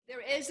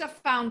is a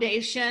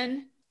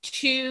foundation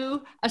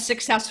to a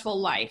successful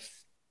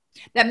life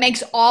that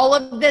makes all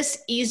of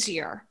this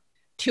easier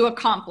to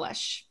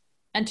accomplish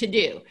and to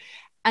do.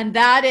 And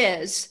that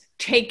is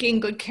taking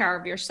good care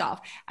of yourself.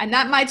 And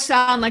that might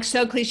sound like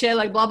so cliche,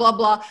 like blah, blah,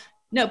 blah.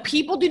 No,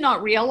 people do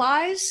not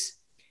realize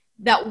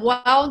that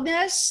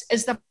wellness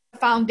is the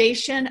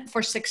foundation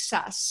for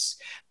success.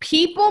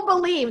 People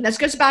believe, this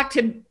goes back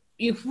to,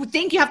 you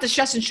think you have to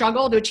stress and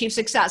struggle to achieve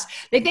success.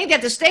 They think they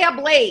have to stay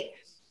up late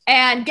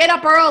and get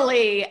up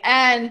early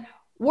and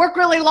work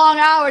really long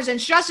hours and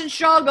stress and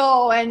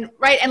struggle and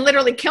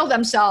literally kill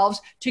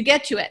themselves to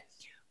get to it.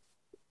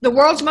 The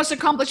world's most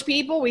accomplished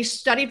people, we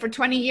studied for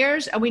 20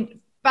 years and we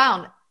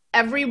found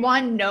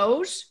everyone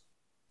knows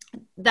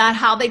that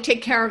how they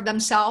take care of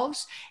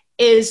themselves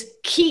is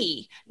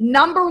key,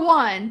 number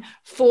one,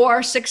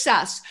 for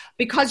success.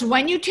 Because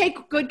when you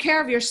take good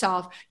care of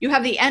yourself, you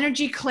have the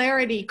energy,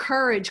 clarity,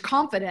 courage,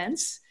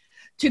 confidence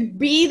to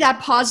be that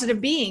positive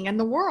being in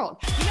the world.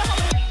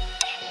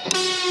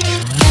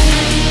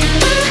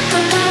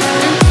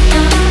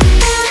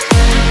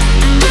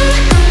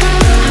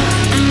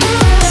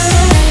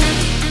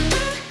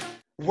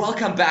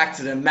 Welcome back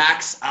to the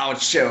Max Out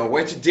Show,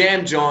 where today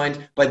I'm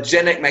joined by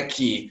Janet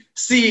McKee,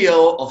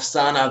 CEO of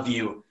Sana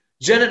View.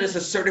 Janet is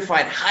a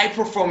certified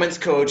high-performance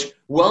coach,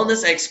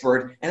 wellness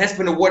expert, and has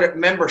been awarded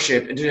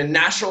membership into the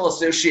National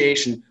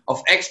Association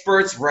of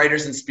Experts,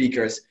 Writers, and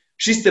Speakers.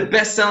 She's the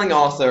best-selling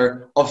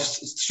author of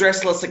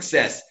Stressless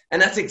Success,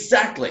 and that's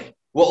exactly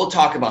what we'll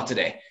talk about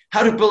today.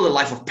 How to build a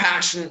life of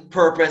passion,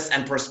 purpose,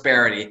 and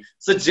prosperity.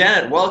 So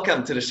Janet,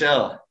 welcome to the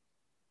show.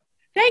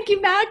 Thank you,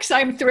 Max.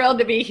 I'm thrilled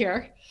to be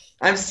here.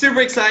 I'm super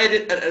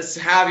excited to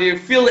have you.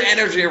 Feel the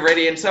energy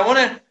already. And so I want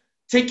to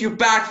take you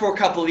back for a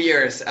couple of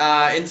years.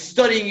 In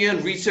studying you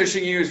and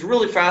researching you is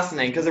really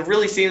fascinating because it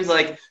really seems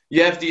like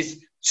you have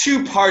these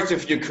two parts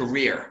of your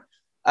career.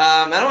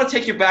 And I want to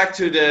take you back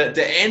to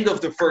the end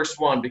of the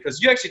first one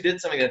because you actually did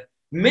something that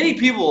many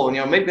people,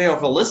 maybe of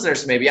the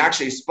listeners maybe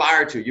actually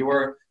aspire to. You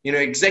were,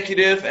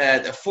 executive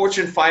at a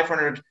Fortune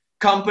 500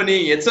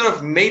 company. You had sort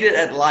of made it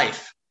at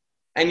life.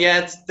 And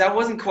yet that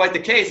wasn't quite the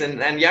case.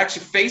 And you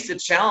actually faced a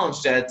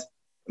challenge that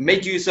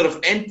made you sort of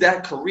end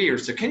that career.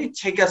 So can you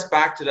take us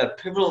back to that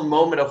pivotal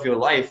moment of your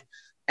life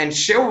and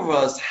share with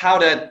us how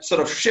that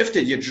sort of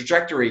shifted your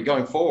trajectory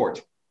going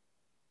forward?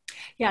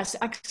 Yes,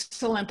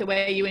 excellent the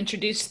way you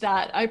introduced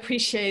that. I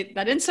appreciate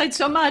that insight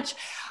so much.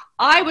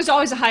 I was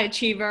always a high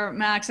achiever,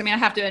 Max. I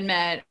have to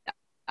admit,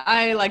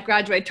 I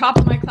graduated top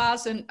of my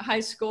class in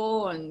high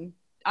school and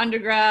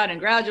undergrad and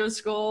graduate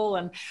school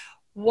and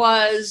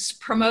was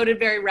promoted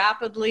very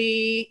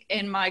rapidly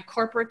in my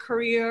corporate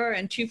career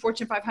and 2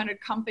 Fortune 500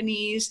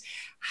 companies,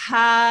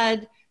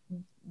 had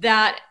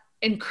that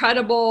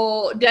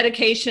incredible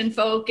dedication,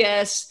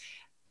 focus,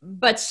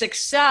 but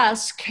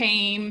success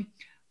came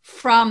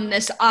from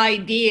this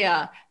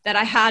idea that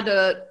I had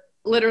to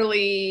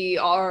literally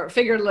or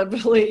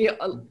figuratively,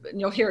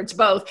 you'll hear it's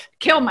both,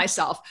 kill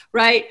myself,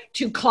 right?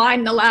 To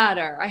climb the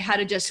ladder. I had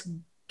to just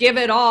give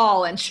it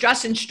all and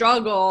stress and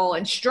struggle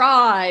and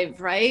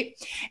strive, right?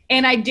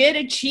 And I did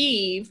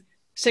achieve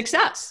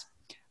success,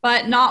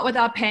 but not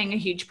without paying a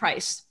huge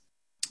price.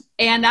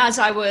 And as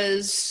I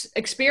was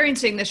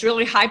experiencing this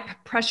really high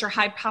pressure,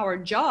 high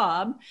powered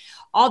job,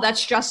 all that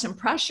stress and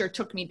pressure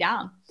took me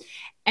down.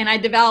 And I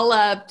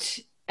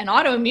developed an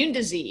autoimmune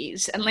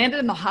disease and landed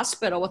in the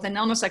hospital with an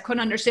illness I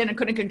couldn't understand and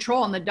couldn't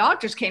control. And the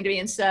doctors came to me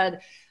and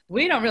said,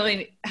 we don't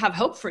really have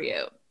hope for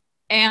you.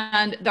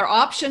 And their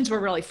options were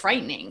really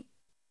frightening.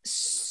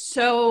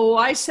 So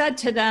I said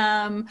to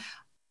them,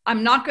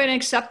 I'm not going to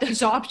accept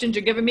those options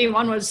you're giving me.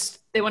 One was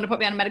they wanted to put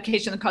me on a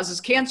medication that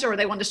causes cancer, or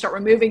they wanted to start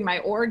removing my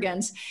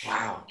organs.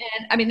 Wow.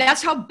 And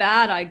that's how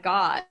bad I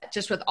got,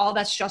 just with all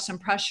that stress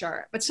and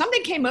pressure. But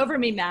something came over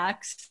me,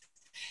 Max,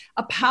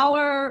 a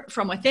power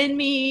from within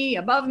me,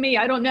 above me,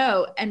 I don't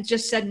know, and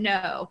just said,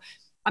 no,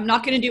 I'm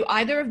not going to do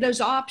either of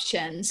those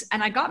options.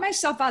 And I got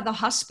myself out of the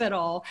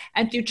hospital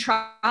and through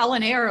trial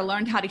and error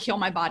learned how to heal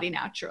my body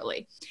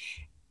naturally.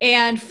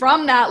 And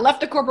from that,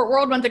 left the corporate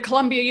world, went to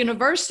Columbia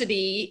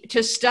University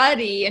to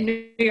study in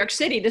New York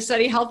City, to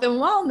study health and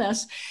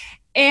wellness,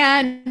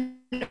 and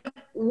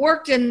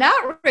worked in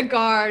that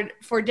regard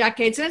for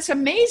decades. And it's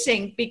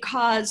amazing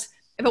because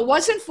if it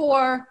wasn't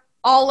for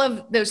all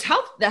of those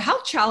the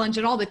health challenge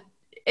and all the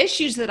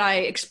issues that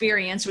I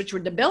experienced, which were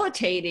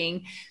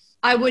debilitating,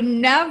 I would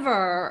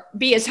never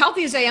be as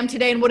healthy as I am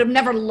today and would have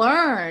never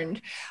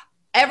learned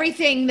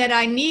everything that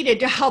I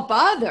needed to help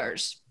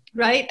others,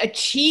 right,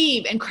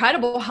 achieve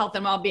incredible health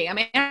and well-being.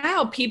 I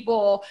help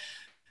people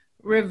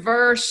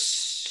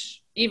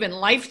reverse even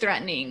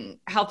life-threatening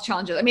health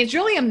challenges. It's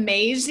really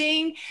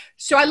amazing.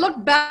 So I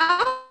look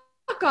back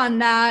on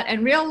that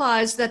and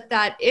realized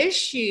that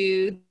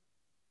issue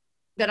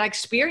that I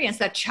experienced,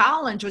 that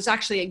challenge, was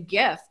actually a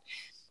gift.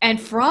 And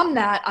from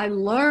that, I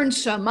learned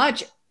so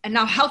much. And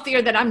now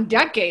healthier than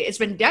it's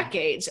been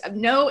decades of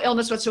no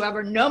illness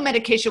whatsoever, no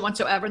medication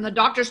whatsoever. And the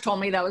doctors told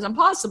me that was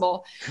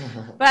impossible.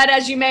 But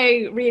as you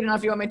may read, and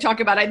if you want me to talk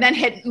about it, I then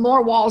hit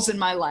more walls in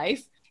my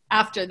life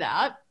after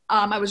that.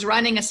 I was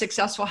running a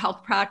successful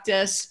health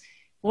practice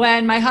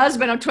when my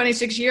husband of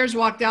 26 years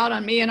walked out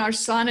on me and our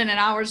son in an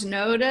hour's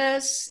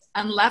notice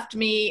and left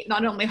me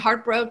not only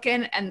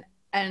heartbroken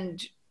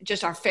and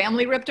just our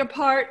family ripped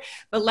apart,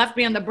 but left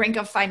me on the brink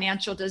of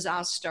financial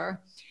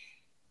disaster.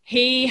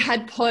 He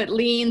had put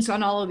liens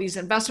on all of these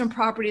investment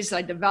properties that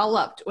I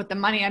developed with the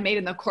money I made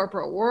in the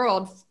corporate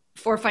world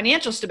for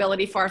financial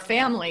stability for our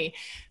family.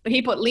 But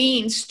he put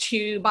liens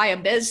to buy a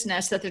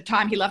business that at the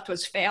time he left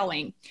was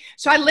failing.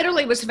 So I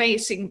literally was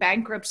facing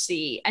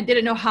bankruptcy and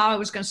didn't know how I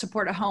was going to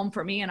support a home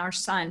for me and our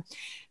son.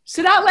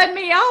 So that led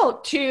me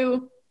out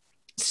to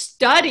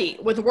study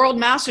with world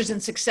masters in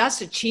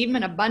success,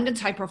 achievement,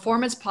 abundance, high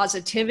performance,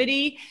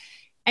 positivity.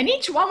 And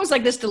each one was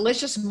like this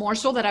delicious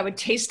morsel that I would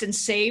taste and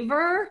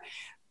savor.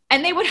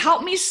 And they would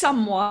help me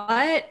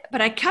somewhat, but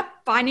I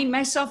kept finding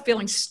myself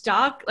feeling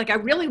stuck. Like I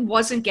really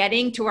wasn't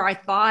getting to where I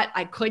thought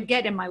I could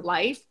get in my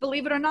life,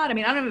 believe it or not. I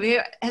mean, I don't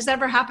know, has that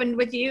ever happened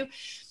with you?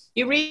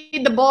 You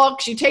read the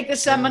books, you take the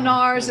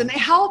seminars, and they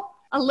help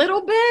a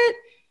little bit,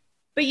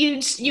 but you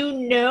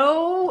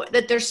know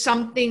that there's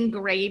something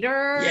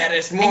greater. Yeah,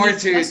 there's more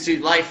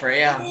to life, right?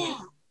 Yeah.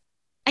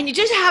 And you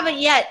just haven't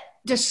yet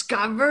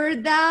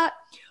discovered that.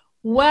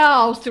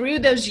 Well, through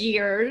those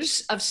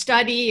years of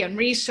study and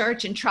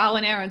research and trial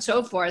and error and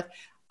so forth,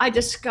 I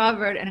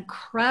discovered an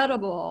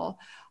incredible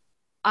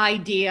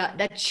idea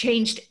that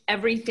changed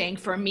everything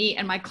for me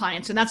and my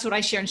clients. And that's what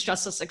I share in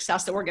Stressless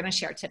Success that we're going to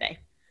share today.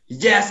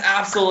 Yes,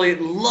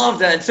 absolutely. Love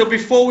that. And so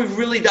before we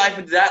really dive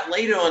into that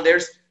later on,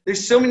 there's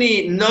so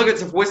many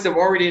nuggets of wisdom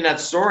already in that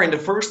story. And the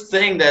first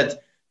thing that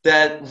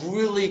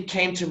really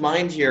came to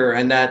mind here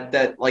and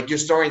that like your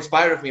story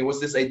inspired me was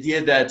this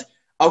idea that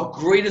our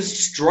greatest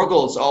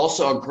struggles are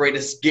also our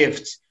greatest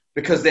gifts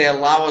because they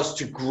allow us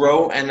to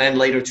grow and then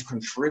later to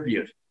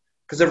contribute.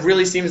 Because it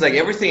really seems like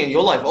everything in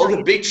your life, all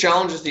the big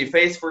challenges that you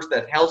face, first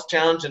that health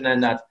challenge and then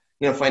that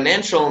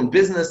financial and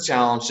business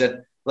challenge,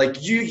 that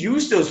like you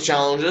use those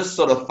challenges,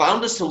 sort of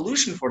found a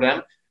solution for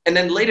them, and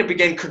then later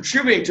began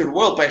contributing to the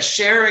world by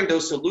sharing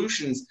those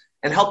solutions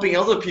and helping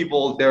other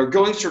people that are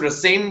going through the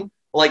same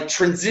like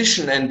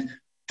transition and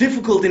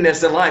difficulty in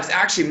their lives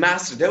actually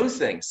master those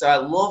things. So I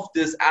love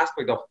this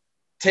aspect of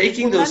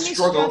taking those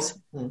struggles.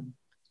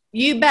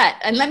 You bet.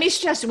 And let me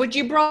stress, what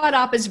you brought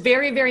up is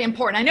very, very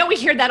important. I know we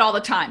hear that all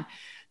the time,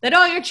 that,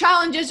 oh, your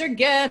challenges are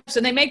gifts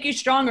and they make you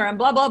stronger and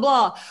blah, blah,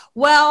 blah.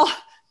 Well,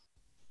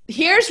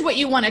 here's what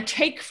you want to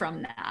take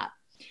from that.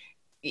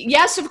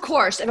 Yes, of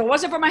course. If it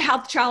wasn't for my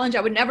health challenge,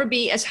 I would never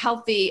be as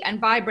healthy and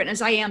vibrant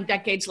as I am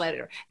decades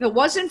later. If it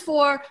wasn't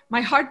for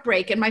my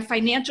heartbreak and my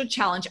financial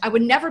challenge, I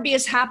would never be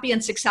as happy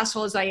and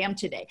successful as I am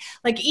today.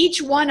 Like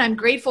each one I'm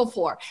grateful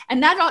for.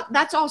 And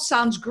that all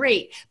sounds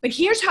great. But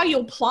here's how you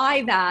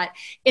apply that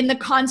in the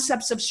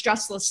concepts of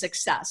stressless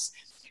success.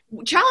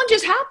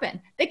 Challenges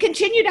happen. They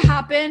continue to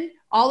happen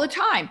all the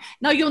time.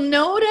 Now you'll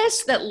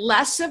notice that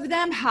less of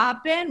them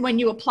happen when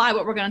you apply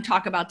what we're going to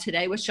talk about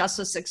today with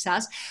stressless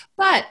success.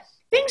 But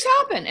things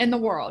happen in the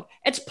world.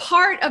 It's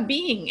part of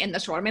being in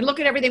this world. I mean, look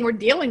at everything we're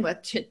dealing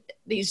with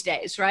these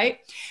days, right?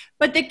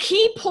 But the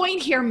key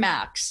point here,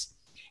 Max,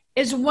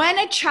 is when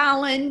a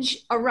challenge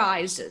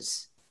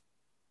arises,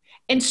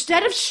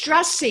 instead of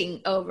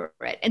stressing over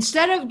it,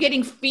 instead of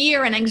getting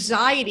fear and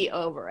anxiety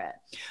over it,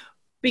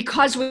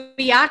 because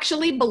we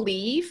actually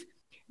believe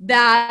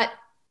that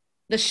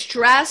the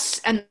stress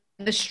and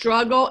the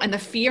struggle and the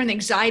fear and the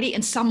anxiety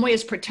in some way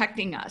is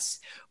protecting us.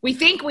 We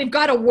think we've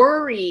got to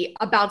worry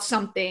about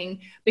something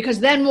because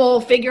then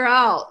we'll figure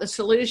out the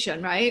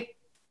solution, right?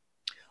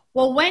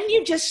 Well, when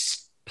you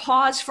just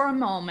pause for a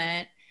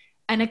moment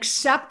and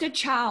accept a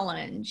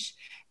challenge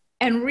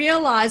and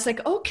realize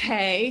like,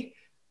 okay,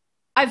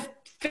 I've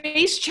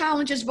faced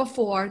challenges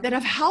before that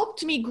have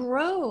helped me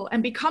grow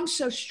and become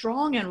so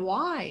strong and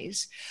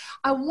wise.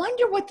 I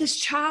wonder what this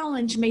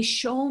challenge may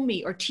show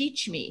me or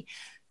teach me.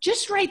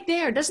 Just right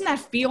there, doesn't that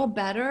feel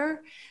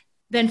better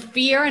than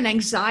fear and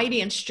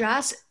anxiety and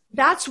stress?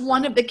 That's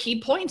one of the key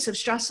points of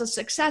stressless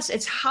success.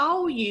 It's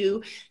how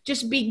you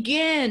just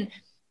begin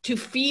to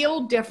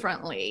feel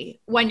differently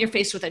when you're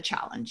faced with a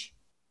challenge.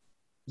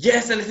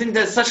 Yes, and I think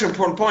that's such an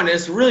important point. And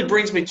this really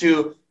brings me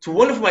to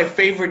one of my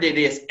favorite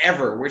ideas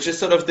ever, which is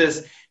sort of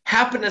this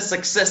happiness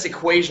success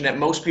equation that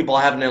most people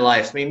have in their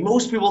lives. I mean,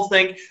 most people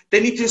think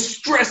they need to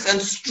stress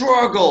and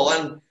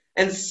struggle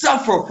and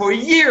suffer for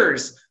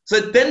years so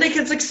that then they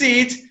can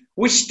succeed,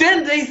 which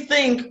then they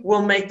think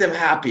will make them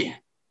happy.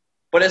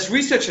 But as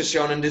research has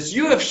shown, and as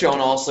you have shown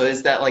also,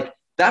 is that like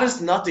that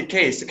is not the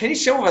case. So can you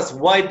show us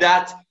why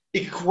that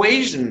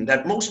equation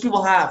that most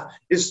people have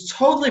is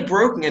totally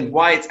broken and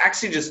why it's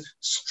actually just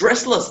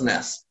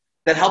stresslessness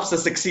that helps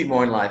us succeed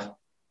more in life?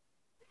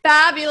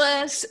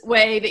 Fabulous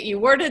way that you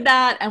worded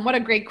that. And what a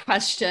great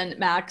question,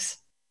 Max.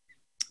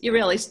 You're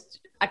really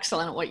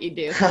excellent at what you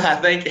do.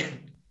 Thank you.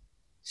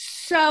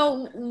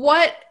 So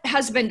what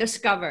has been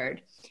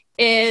discovered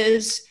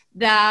is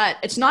that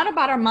it's not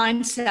about our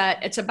mindset,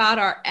 it's about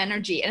our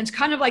energy. And it's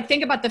kind of like,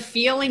 think about the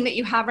feeling that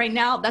you have right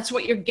now. That's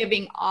what you're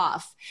giving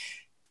off.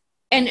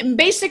 And in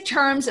basic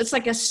terms, it's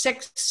like a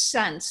sixth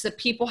sense that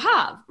people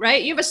have,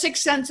 right? You have a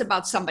sixth sense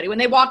about somebody. When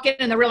they walk in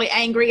and they're really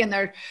angry and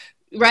they're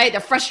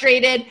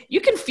frustrated, you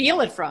can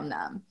feel it from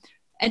them.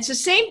 And it's the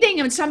same thing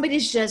when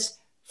somebody's just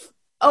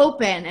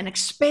open and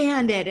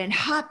expanded and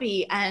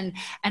happy and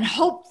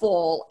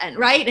hopeful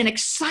and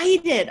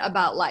excited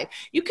about life.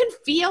 You can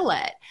feel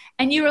it.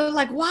 And you're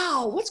like,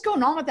 wow, what's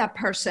going on with that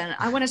person?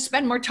 I want to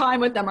spend more time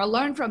with them or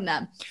learn from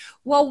them.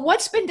 Well,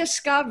 what's been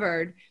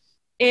discovered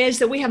is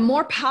that we have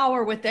more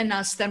power within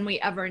us than we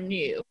ever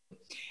knew.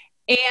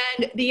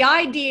 And the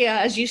idea,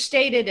 as you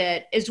stated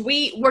it, is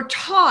we're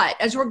taught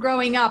as we're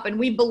growing up, and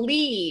we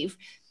believe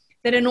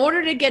that in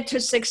order to get to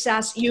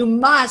success, you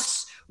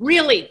must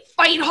really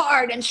fight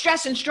hard and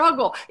stress and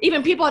struggle.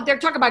 Even people out there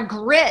talk about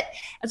grit.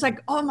 It's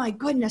like, oh my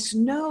goodness,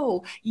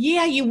 no.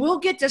 Yeah, you will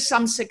get to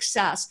some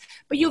success,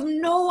 but you have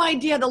no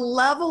idea the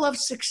level of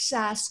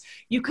success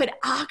you could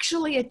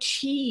actually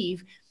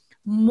achieve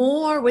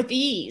more with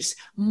ease,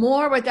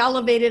 more with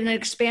elevated and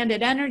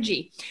expanded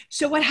energy.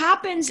 So what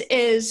happens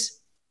is,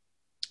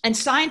 and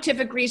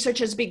scientific research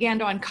has begun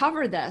to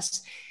uncover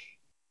this,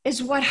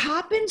 is what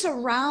happens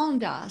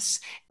around us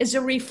is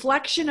a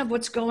reflection of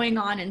what's going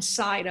on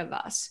inside of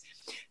us.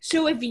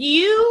 So if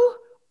you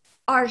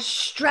are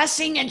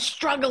stressing and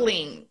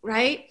struggling,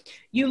 right,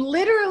 you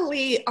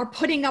literally are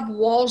putting up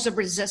walls of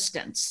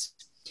resistance.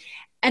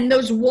 And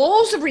those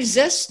walls of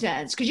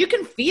resistance, because you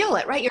can feel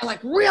it, right? You're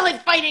like really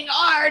fighting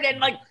hard and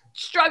like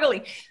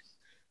struggling.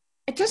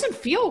 It doesn't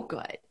feel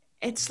good.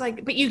 It's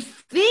like, but you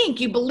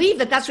believe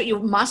that that's what you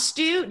must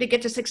do to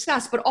get to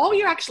success. But all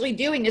you're actually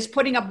doing is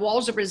putting up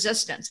walls of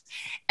resistance.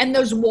 And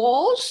those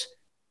walls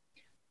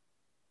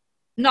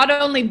not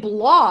only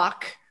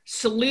block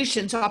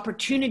solutions,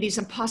 opportunities,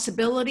 and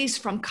possibilities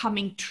from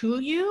coming to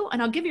you.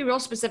 And I'll give you real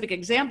specific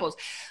examples.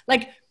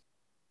 Like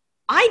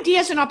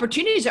ideas and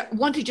opportunities that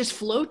want to just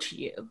flow to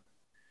you.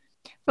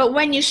 But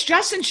when you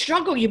stress and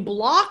struggle, you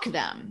block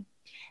them.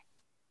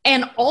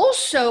 And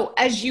also,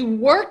 as you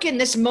work in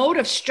this mode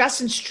of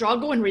stress and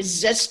struggle and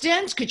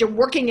resistance, because you're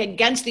working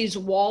against these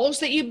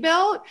walls that you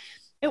built,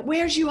 it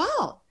wears you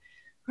out,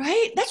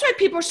 right? That's why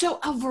people are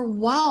so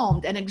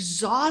overwhelmed and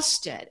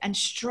exhausted and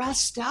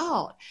stressed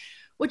out,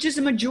 which is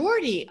the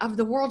majority of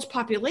the world's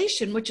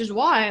population, which is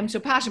why I'm so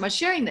passionate about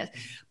sharing this.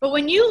 But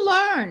when you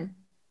learn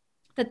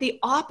that the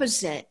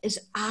opposite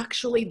is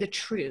actually the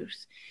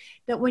truth,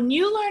 that when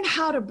you learn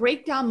how to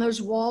break down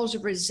those walls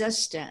of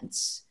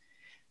resistance,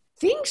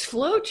 things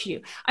flow to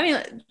you. I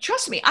mean,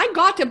 trust me, I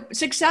got to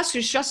success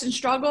through stress and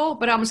struggle,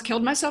 but I almost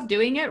killed myself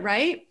doing it,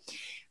 right?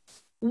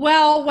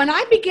 Well, when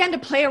I began to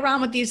play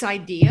around with these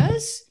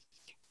ideas,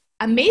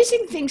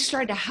 amazing things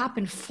started to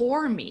happen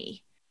for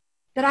me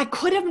that I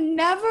could have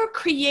never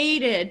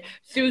created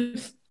through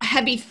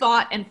heavy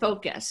thought and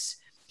focus.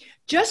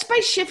 Just by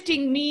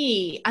shifting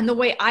me and the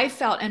way I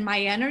felt and my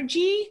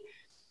energy,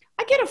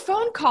 I get a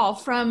phone call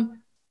from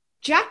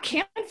Jack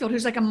Canfield,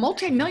 who's like a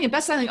multi-million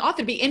best-selling author,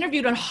 to be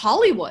interviewed on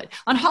Hollywood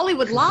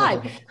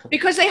Live,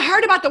 because they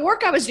heard about the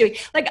work I was doing.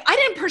 Like, I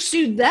didn't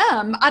pursue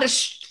them out of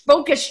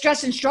focus,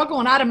 stress, and struggle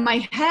and out of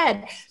my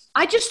head.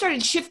 I just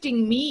started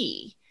shifting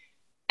me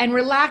and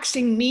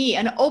relaxing me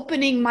and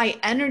opening my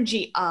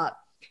energy up.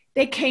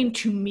 They came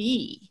to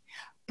me.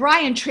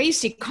 Brian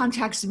Tracy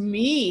contacts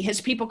me.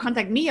 His people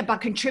contact me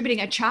about contributing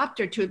a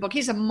chapter to a book.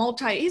 He's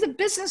a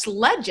business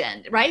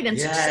legend, right? And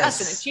success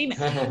and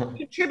achievement.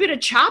 Contribute a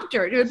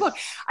chapter to a book.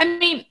 I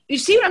mean, you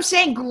see what I'm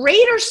saying?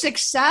 Greater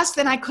success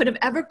than I could have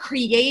ever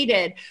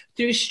created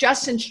through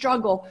stress and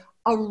struggle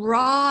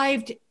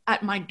arrived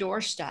at my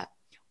doorstep.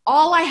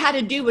 All I had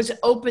to do was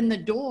open the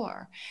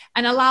door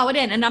and allow it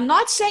in. And I'm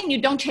not saying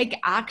you don't take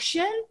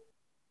action,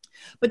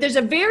 but there's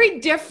a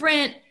very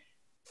different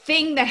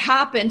thing that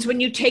happens when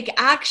you take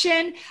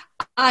action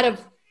out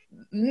of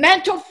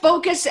mental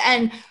focus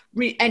and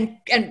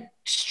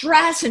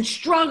stress and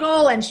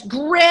struggle and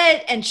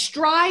grit and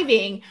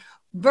striving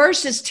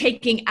versus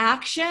taking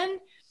action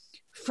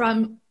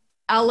from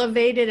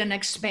elevated and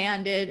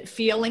expanded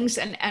feelings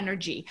and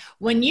energy.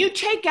 When you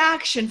take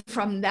action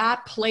from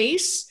that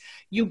place,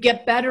 you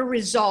get better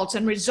results,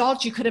 and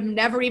results you could have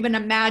never even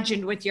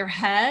imagined with your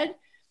head.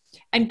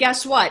 And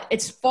guess what?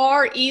 It's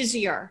far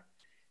easier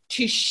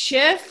to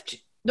shift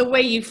the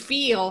way you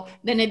feel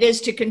than it is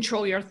to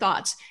control your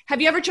thoughts. Have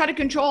you ever tried to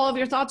control all of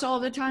your thoughts all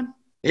of the time?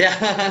 Yeah.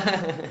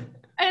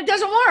 And it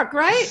doesn't work,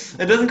 right?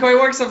 It doesn't quite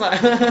work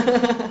sometimes. You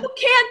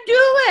can't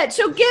do it.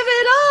 So give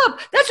it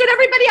up. That's what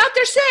everybody out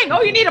there's saying.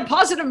 Oh, you need a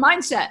positive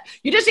mindset.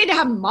 You just need to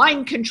have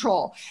mind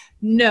control.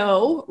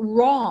 No,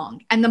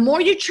 wrong. And the more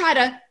you try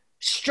to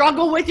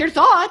struggle with your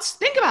thoughts,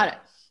 think about it.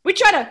 We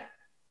try to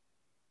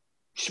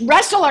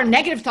wrestle our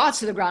negative thoughts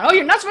to the ground. Oh,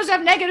 you're not supposed to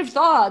have negative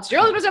thoughts.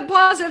 You're only supposed to have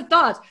positive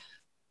thoughts.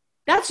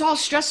 That's all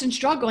stress and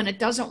struggle, and it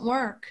doesn't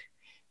work.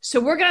 So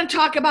we're going to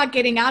talk about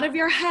getting out of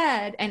your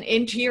head and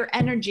into your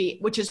energy,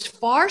 which is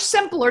far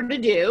simpler to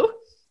do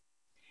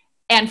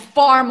and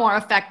far more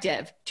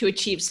effective to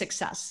achieve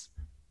success.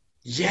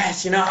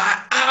 Yes,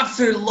 I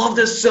absolutely love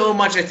this so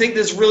much. I think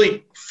this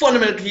really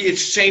fundamentally,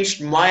 it's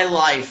changed my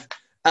life.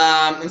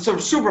 And so I'm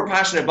super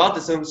passionate about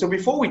this. So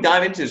before we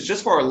dive into this,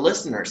 just for our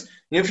listeners,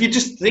 if you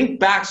just think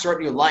back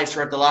throughout your life,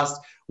 throughout the last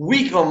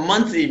week or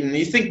month even,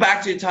 you think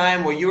back to a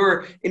time where you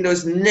were in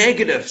those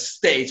negative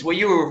states, where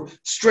you were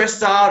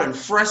stressed out and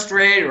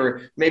frustrated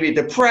or maybe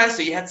depressed,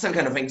 or you had some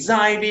kind of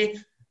anxiety,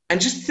 and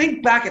just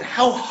think back at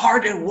how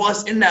hard it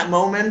was in that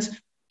moment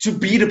to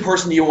be the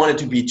person you wanted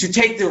to be, to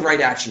take the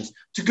right actions,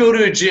 to go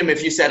to a gym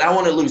if you said, I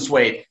want to lose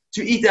weight,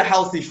 to eat the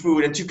healthy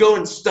food, and to go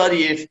and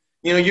study if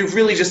you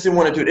really just didn't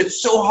want to do it.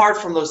 It's so hard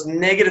from those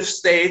negative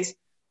states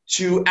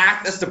to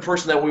act as the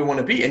person that we want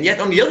to be. And yet,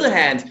 on the other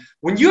hand,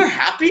 when you're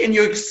happy and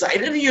you're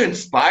excited and you're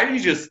inspired and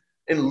you're just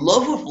in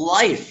love with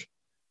life,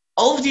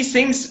 all of these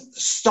things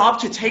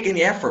stop to take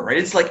any effort, right?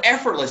 It's like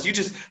effortless. You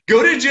just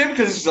go to the gym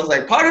because it's just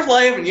like part of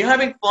life and you're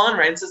having fun,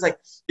 right? It's just like,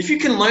 if you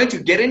can learn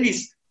to get in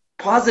these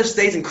positive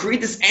states and create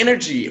this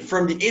energy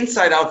from the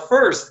inside out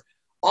first,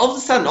 all of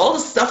a sudden, all the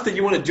stuff that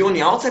you want to do on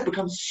the outside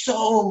becomes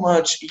so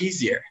much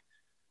easier.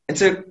 And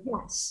so,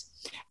 yes.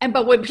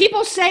 But when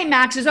people say,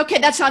 Max, is okay,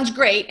 that sounds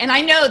great. And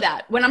I know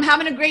that when I'm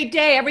having a great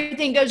day,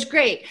 everything goes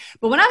great.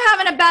 But when I'm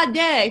having a bad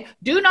day,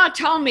 do not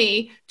tell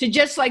me to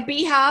just like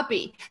be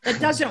happy. That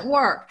doesn't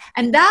work.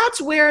 And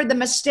that's where the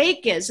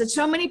mistake is that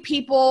so many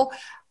people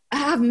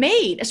have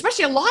made,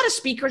 especially a lot of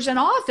speakers and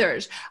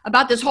authors,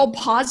 about this whole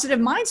positive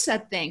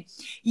mindset thing.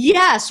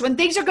 Yes, when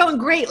things are going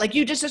great, like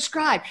you just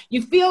described,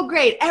 you feel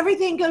great,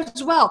 everything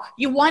goes well.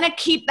 You want to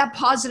keep that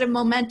positive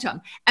momentum,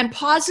 and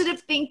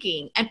positive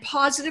thinking and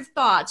positive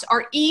thoughts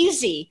are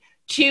easy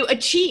to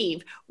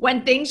achieve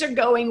when things are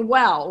going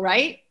well,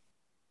 right?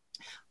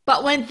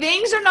 But when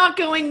things are not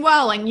going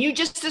well, and you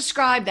just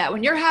described that,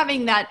 when you're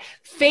having that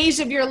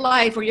phase of your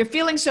life where you're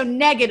feeling so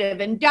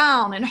negative and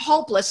down and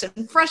hopeless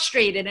and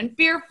frustrated and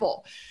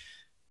fearful,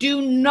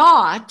 do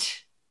not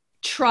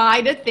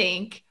try to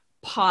think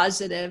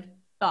positive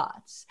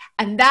thoughts.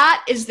 And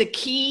that is the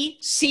key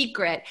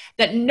secret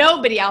that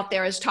nobody out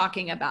there is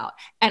talking about.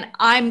 And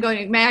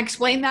may I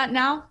explain that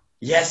now?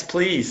 Yes,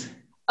 please.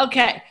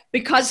 Okay,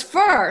 because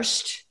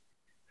first,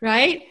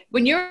 right?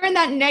 When you're in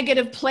that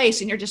negative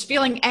place and you're just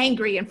feeling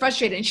angry and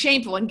frustrated and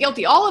shameful and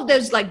guilty, all of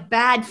those like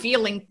bad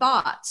feeling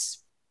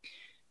thoughts,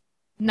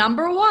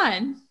 number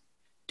one,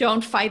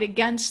 don't fight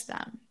against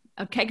them.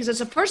 Okay. Because that's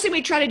the first thing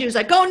we try to do is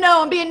like, oh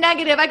no, I'm being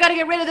negative. I got to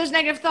get rid of those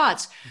negative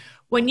thoughts.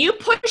 When you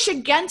push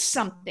against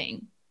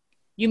something,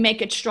 you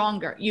make it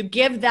stronger. You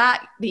give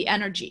that the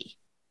energy.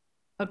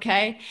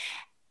 Okay.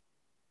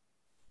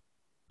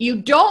 You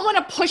don't want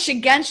to push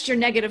against your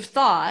negative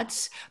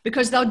thoughts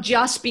because they'll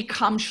just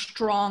become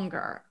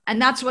stronger.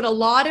 And that's what a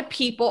lot of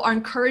people are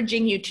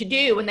encouraging you to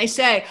do when they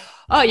say,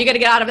 oh, you got to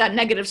get out of that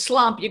negative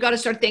slump. You got to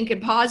start thinking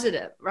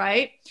positive,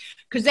 right?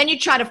 Because then you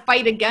try to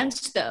fight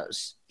against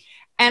those.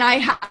 And I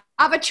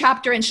have a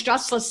chapter in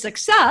Stressless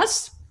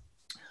Success,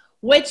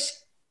 which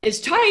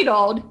is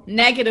titled,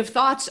 Negative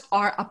Thoughts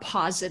Are a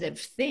Positive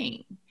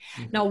Thing.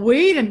 Now,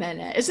 wait a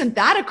minute. Isn't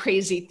that a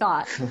crazy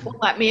thought? Well,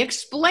 let me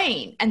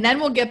explain. And then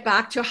we'll get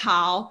back to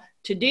how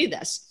to do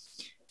this.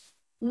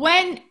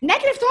 When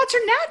negative thoughts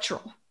are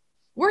natural,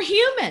 we're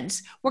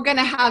humans. We're going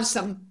to have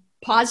some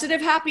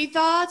positive, happy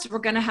thoughts. We're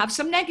going to have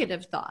some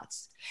negative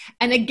thoughts.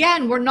 And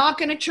again, we're not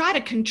going to try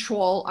to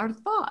control our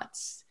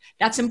thoughts.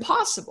 That's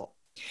impossible.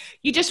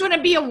 You just want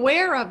to be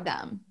aware of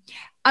them.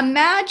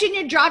 Imagine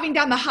you're driving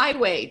down the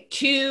highway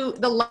to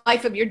the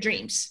life of your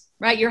dreams,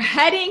 right? You're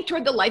heading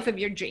toward the life of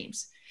your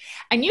dreams.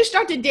 And you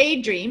start to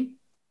daydream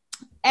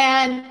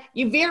and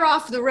you veer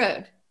off the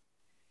road.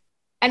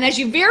 And as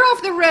you veer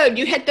off the road,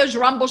 you hit those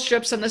rumble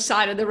strips on the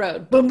side of the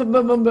road. Boom, boom,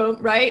 boom, boom, boom,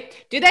 right?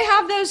 Do they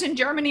have those in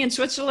Germany and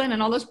Switzerland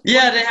and all those?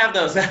 Yeah, they have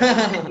those.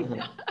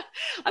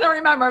 I don't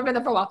remember. I've been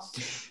there for a while.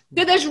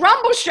 Do those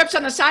rumble strips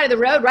on the side of the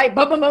road, right?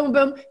 Boom, boom, boom,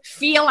 boom,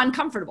 feel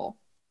uncomfortable.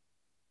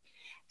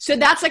 So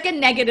that's like a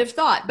negative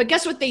thought. But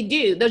guess what they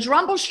do? Those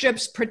rumble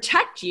strips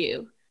protect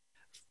you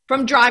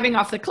from driving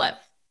off the cliff.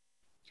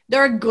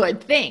 They're a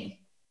good thing,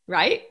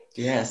 right?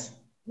 Yes.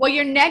 Well,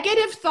 your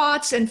negative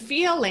thoughts and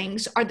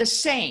feelings are the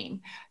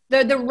same.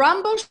 They're the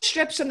rumble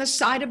strips on the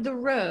side of the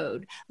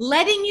road,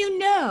 letting you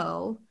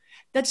know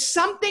that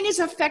something is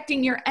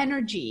affecting your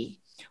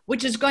energy,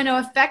 which is going to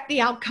affect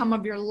the outcome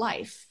of your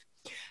life.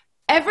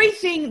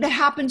 Everything that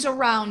happens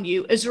around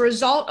you is a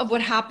result of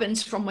what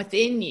happens from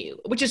within you,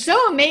 which is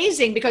so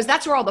amazing because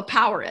that's where all the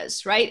power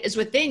is, right? Is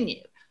within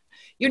you.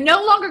 You're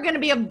no longer going to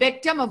be a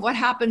victim of what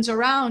happens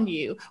around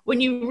you when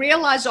you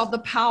realize all the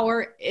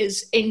power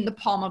is in the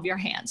palm of your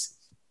hands.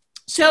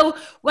 So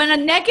when a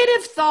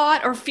negative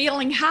thought or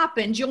feeling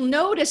happens, you'll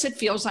notice it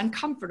feels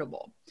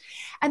uncomfortable.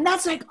 And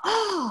that's like,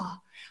 oh,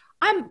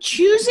 I'm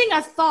choosing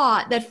a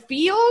thought that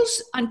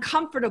feels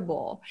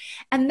uncomfortable.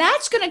 And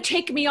that's going to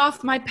take me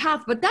off my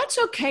path, but that's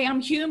okay. I'm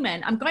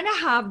human. I'm going to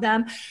have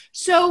them.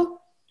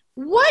 So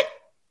what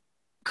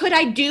could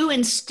I do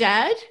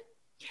instead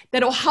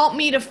that'll help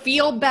me to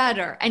feel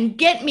better and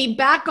get me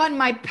back on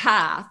my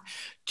path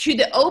to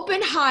the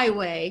open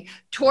highway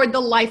toward the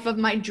life of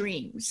my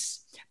dreams?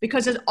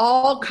 Because it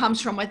all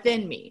comes from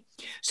within me.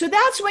 So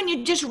that's when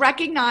you just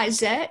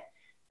recognize it,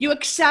 you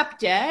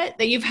accept it,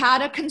 that you've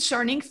had a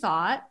concerning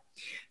thought,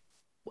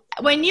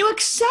 when you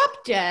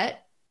accept it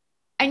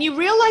and you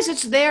realize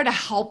it's there to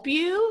help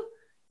you,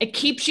 it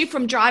keeps you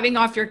from driving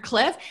off your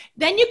cliff,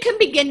 then you can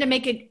begin to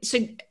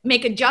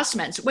make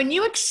adjustments. When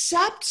you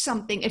accept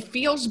something, it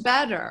feels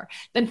better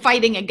than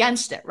fighting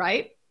against it,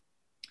 right?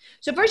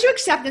 So first you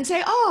accept and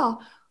say,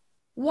 oh,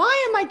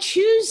 why am I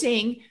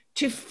choosing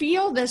to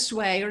feel this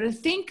way or to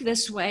think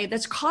this way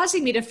that's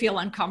causing me to feel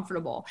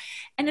uncomfortable?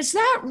 And is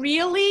that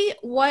really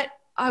what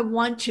I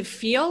want to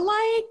feel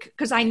like?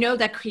 Because I know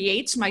that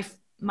creates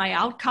my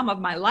outcome of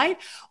my life.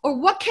 Or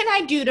what can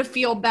I do to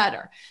feel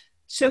better?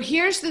 So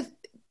here's the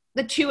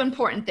two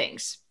important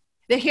things.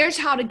 Here's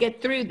how to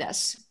get through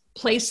this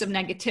place of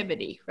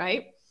negativity,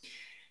 right?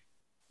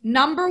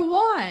 Number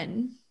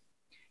one,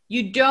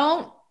 you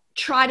don't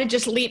try to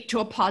just leap to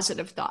a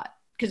positive thought.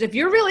 Because if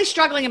you're really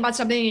struggling about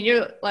something and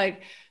you're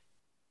like,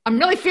 I'm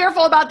really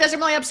fearful about this, I'm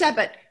really upset,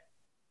 but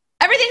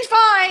everything's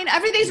fine,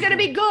 everything's going to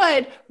be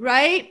good,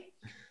 right?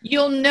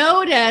 You'll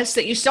notice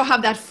that you still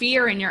have that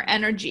fear in your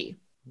energy.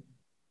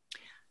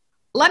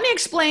 Let me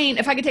explain,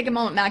 if I could take a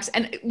moment, Max,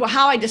 and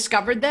how I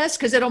discovered this,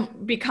 because it'll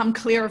become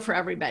clearer for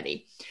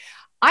everybody.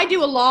 I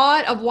do a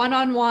lot of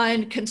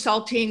one-on-one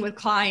consulting with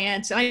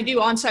clients, and I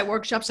do on-site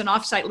workshops and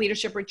off-site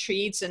leadership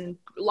retreats and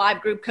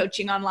live group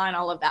coaching online,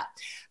 all of that.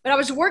 But I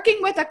was working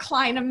with a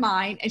client of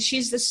mine, and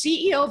she's the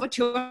CEO of a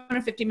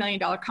 $250 million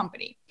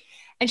company.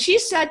 And she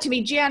said to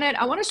me, Janet,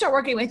 I want to start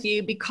working with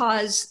you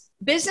because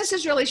business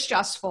is really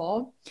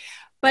stressful.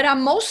 But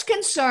I'm most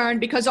concerned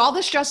because all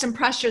the stress and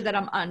pressure that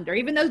I'm under,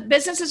 even though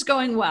business is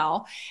going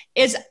well,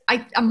 is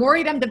I'm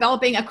worried I'm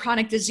developing a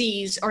chronic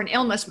disease or an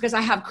illness because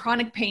I have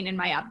chronic pain in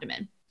my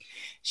abdomen.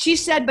 She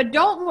said, but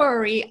don't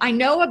worry. I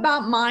know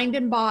about mind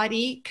and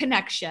body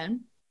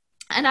connection.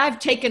 And I've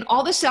taken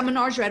all the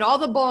seminars, read all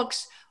the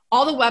books,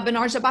 all the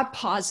webinars about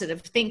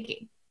positive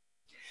thinking.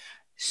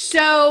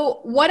 So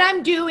what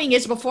I'm doing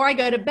is before I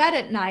go to bed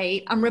at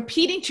night, I'm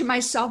repeating to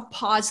myself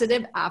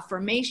positive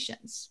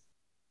affirmations.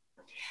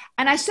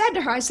 And I said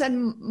to her, I said,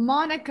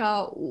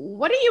 Monica,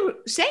 what are you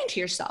saying to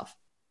yourself?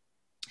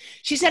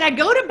 She said, I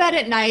go to bed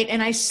at night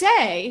and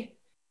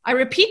I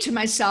repeat to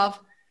myself,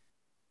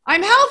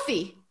 I'm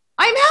healthy,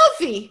 I'm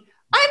healthy,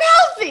 I'm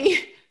healthy,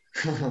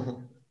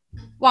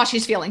 while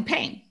she's feeling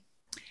pain.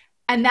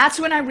 And that's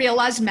when I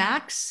realized,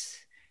 Max,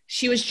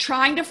 she was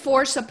trying to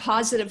force a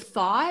positive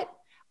thought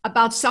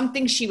about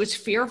something she was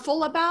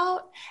fearful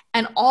about.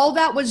 And all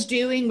that was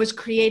doing was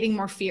creating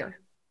more fear.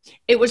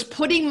 It was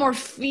putting more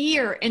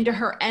fear into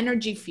her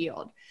energy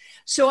field.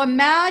 So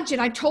imagine,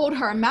 I told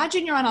her,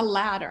 imagine you're on a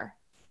ladder.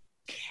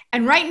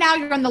 And right now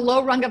you're on the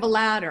low rung of a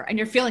ladder and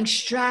you're feeling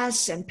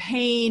stress and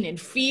pain and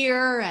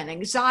fear and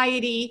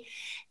anxiety.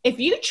 If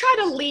you try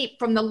to leap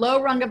from the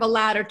low rung of a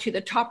ladder to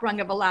the top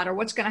rung of a ladder,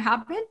 what's going to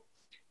happen?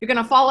 You're going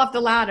to fall off the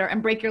ladder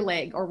and break your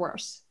leg or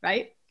worse,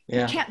 right?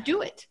 Yeah. You can't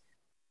do it.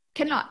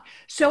 Cannot.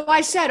 So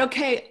I said,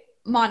 okay,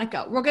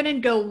 Monica, we're going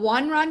to go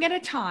one rung at a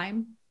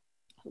time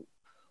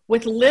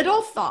with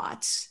little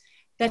thoughts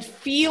that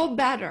feel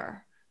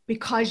better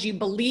because you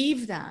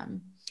believe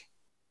them,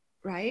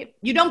 right?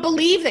 You don't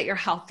believe that you're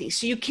healthy,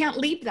 so you can't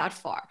leap that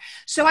far.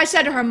 So I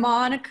said to her,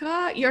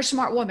 Monica, you're a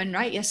smart woman,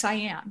 right? Yes, I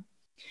am.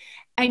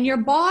 And your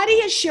body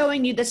is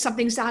showing you that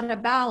something's out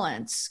of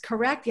balance,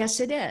 correct? Yes,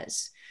 it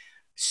is.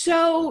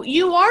 So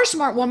you are a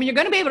smart woman. You're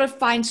going to be able to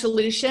find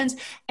solutions,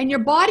 and your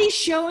body's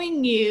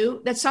showing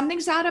you that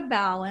something's out of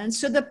balance.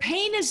 So the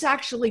pain is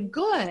actually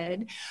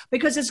good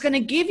because it's going to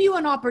give you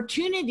an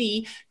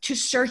opportunity to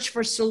search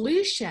for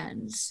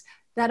solutions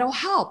that'll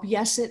help.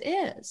 Yes, it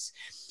is.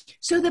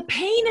 So the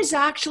pain is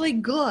actually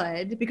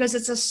good because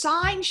it's a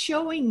sign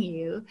showing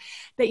you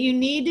that you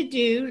need to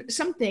do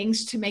some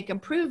things to make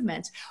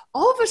improvements.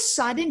 All of a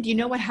sudden, do you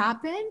know what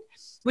happened?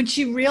 When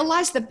she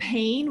realized the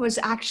pain was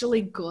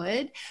actually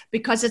good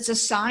because it's a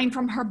sign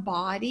from her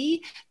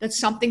body that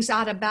something's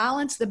out of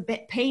balance,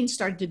 the pain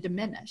started to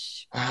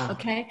diminish. Wow.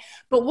 Okay.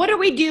 But what are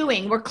we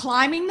doing? We're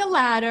climbing the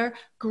ladder,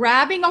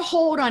 grabbing a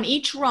hold on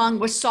each rung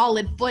with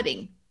solid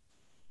footing.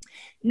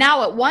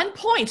 Now, at one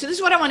point, so this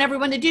is what I want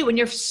everyone to do. When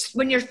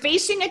you're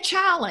facing a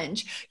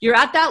challenge, you're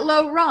at that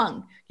low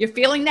rung, you're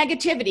feeling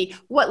negativity.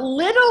 What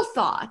little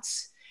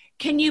thoughts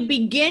can you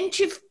begin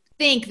to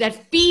think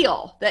that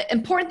feel? The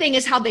important thing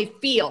is how they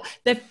feel.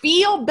 That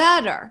feel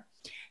better.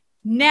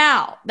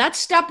 Now, that's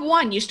step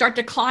one. You start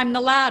to climb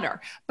the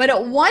ladder. But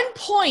at one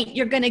point,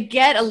 you're going to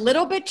get a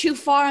little bit too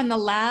far on the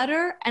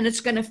ladder and it's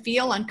going to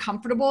feel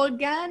uncomfortable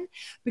again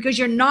because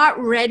you're not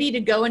ready to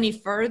go any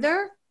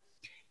further.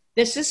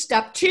 This is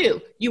step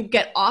two. You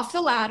get off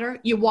the ladder.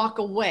 You walk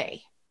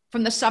away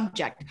from the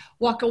subject.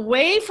 Walk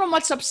away from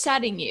what's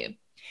upsetting you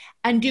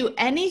and do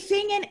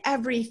anything and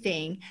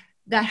everything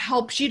that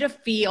helps you to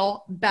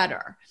feel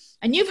better.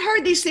 And you've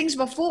heard these things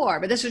before,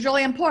 but this is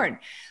really important.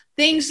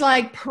 Things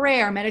like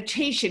prayer,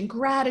 meditation,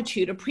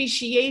 gratitude,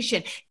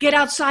 appreciation, get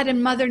outside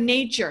in Mother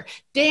Nature,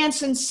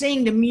 dance and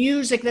sing to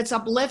music that's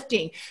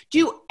uplifting.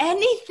 Do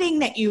anything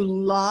that you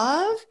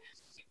love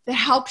that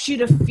helps you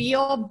to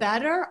feel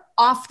better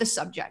off the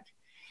subject.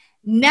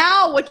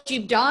 Now what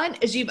you've done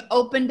is you've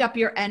opened up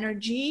your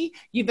energy,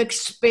 you've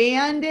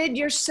expanded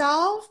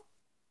yourself,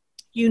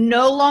 You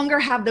no longer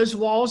have those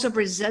walls of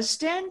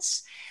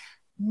resistance.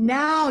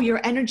 Now your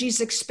energy's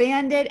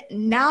expanded.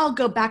 Now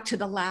go back to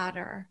the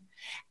ladder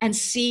and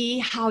see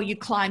how you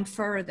climb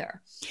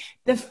further.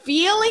 The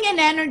feeling and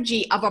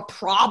energy of a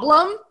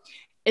problem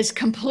is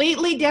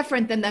completely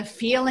different than the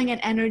feeling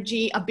and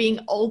energy of being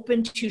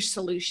open to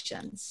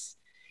solutions.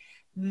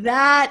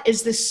 That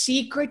is the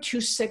secret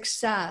to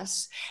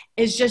success,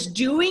 is just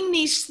doing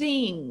these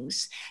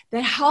things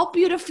that help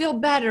you to feel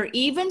better,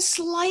 even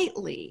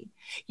slightly.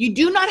 You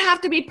do not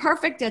have to be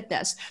perfect at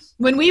this.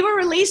 When we were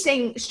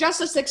releasing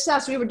Stress of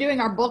Success, we were doing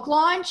our book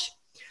launch.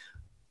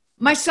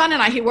 My son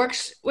and I, he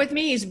works with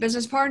me, he's a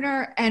business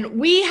partner, and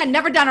we had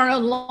never done our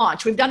own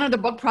launch. We've done other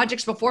book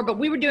projects before, but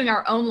we were doing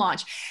our own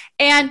launch.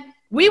 And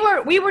we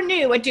were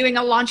new at doing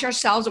a launch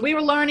ourselves. We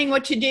were learning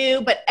what to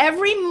do, but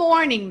every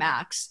morning,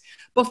 Max,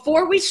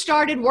 before we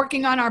started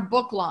working on our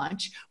book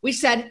launch, we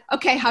said,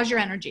 okay, how's your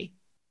energy?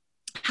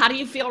 How do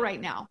you feel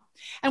right now?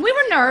 And we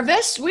were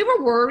nervous. We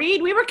were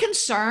worried. We were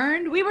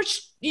concerned. We were,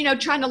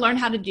 trying to learn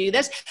how to do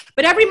this.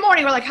 But every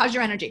morning we're like, how's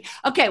your energy?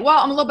 Okay, well,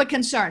 I'm a little bit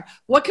concerned.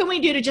 What can we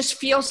do to just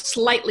feel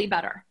slightly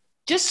better?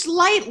 Just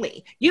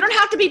slightly. You don't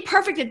have to be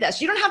perfect at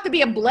this. You don't have to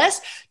be a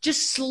bliss.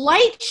 Just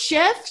slight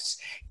shifts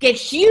get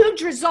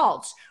huge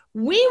results.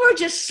 We were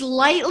just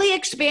slightly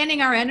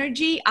expanding our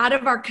energy out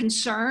of our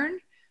concern,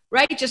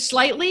 right? Just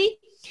slightly.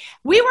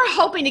 We were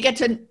hoping to get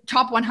to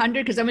top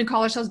 100 because then we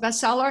call ourselves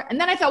bestseller. And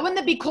then I thought, wouldn't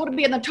it be cool to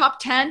be in the top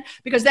 10?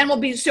 Because then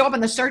we'll show up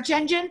in the search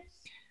engine.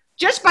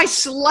 Just by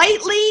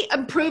slightly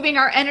improving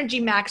our energy,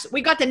 Max,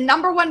 we got the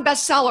 #1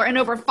 bestseller in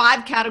over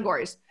 5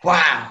 categories.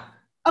 Wow.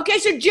 Okay,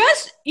 so you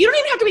don't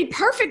even have to be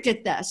perfect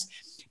at this.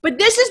 But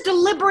this is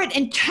deliberate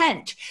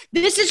intent.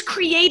 This is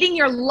creating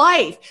your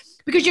life.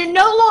 Because you're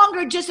no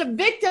longer just a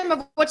victim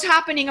of what's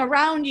happening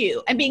around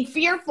you and being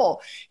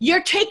fearful.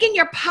 You're taking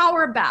your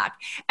power back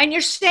and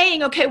you're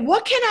saying, okay,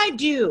 what can I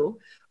do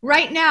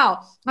right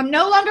now? I'm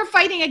no longer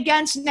fighting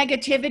against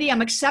negativity.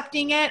 I'm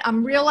accepting it.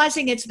 I'm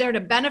realizing it's there to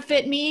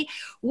benefit me.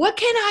 What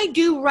can I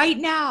do right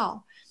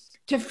now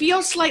to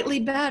feel slightly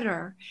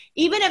better?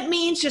 Even if it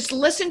means just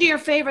listen to your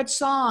favorite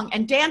song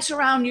and dance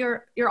around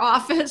your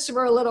office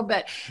for a little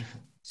bit.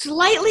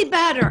 Slightly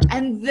better,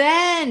 and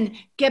then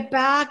get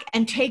back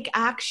and take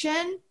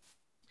action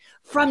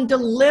from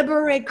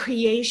deliberate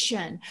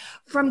creation,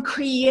 from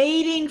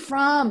creating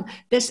from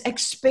this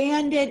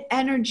expanded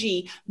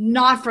energy,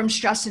 not from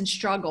stress and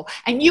struggle.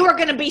 And you are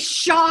going to be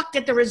shocked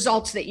at the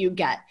results that you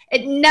get.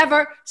 It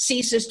never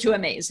ceases to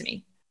amaze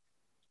me.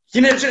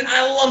 Jen,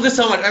 I love this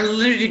so much. I'm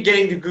literally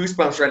getting the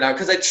goosebumps right now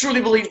because I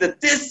truly believe that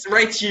this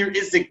right here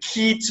is the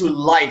key to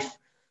life.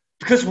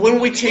 Because when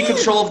we take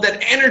control of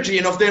that energy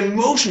and of the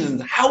emotions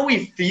and how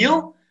we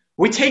feel,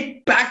 we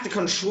take back the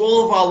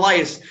control of our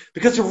lives.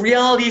 Because the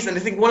reality is, and I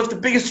think one of the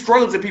biggest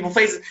struggles that people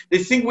face, is they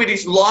think we're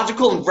these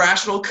logical and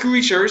rational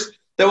creatures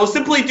that will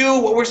simply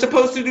do what we're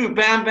supposed to do.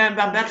 Bam, bam,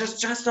 bam. That is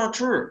just not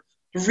true.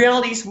 The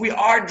reality is we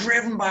are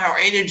driven by our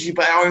energy,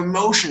 by our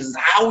emotions,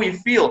 how we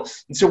feel.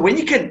 And so when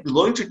you can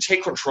learn to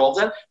take control of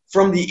that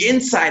from the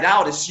inside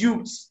out, as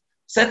you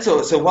said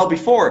so well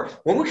before,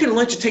 when we can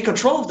learn to take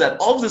control of that,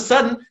 all of a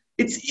sudden,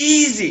 it's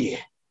easy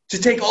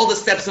to take all the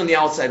steps on the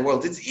outside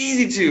world. It's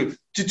easy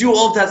to do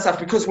all of that stuff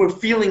because we're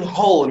feeling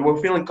whole and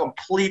we're feeling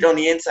complete on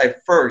the inside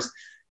first.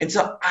 And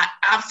so I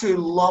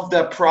absolutely love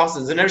that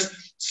process. And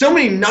there's so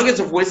many nuggets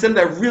of wisdom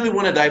that I really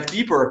want to dive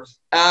deeper.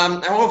 I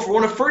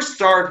want to first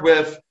start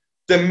with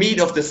the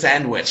meat of the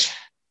sandwich,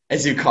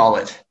 as you call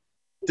it.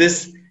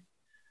 This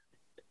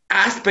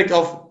aspect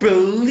of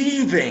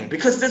believing,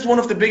 because that's one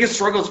of the biggest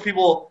struggles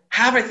people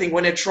have, I think,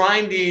 when they're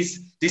trying these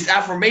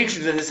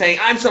affirmations and they're saying,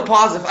 I'm so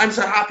positive, I'm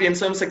so happy, I'm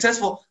so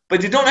successful,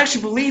 but they don't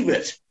actually believe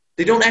it.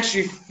 They don't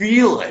actually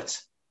feel it.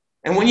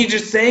 And when you're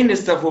just saying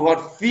this stuff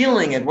without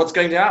feeling it, what's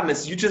going to happen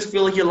is you just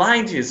feel like you're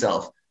lying to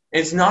yourself.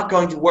 And it's not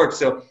going to work.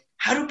 So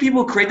how do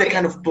people create that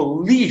kind of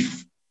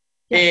belief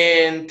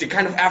in the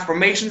kind of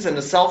affirmations and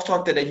the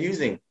self-talk that they're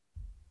using?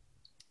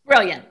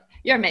 Brilliant.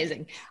 You're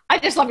amazing. I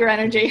just love your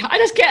energy. I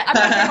just can't.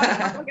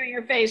 I'm looking at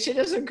your face. You're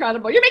just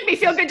incredible. You make me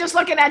feel good just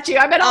looking at you.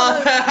 I've been all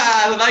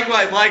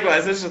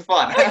likewise. This is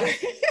fun.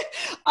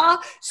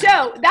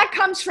 So that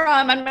comes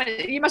from,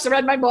 you must have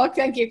read my book.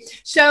 Thank you.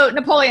 So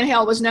Napoleon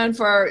Hill was known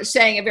for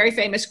saying a very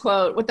famous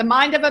quote, what the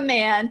mind of a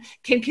man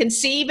can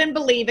conceive and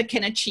believe it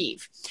can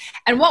achieve.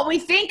 And what we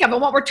think of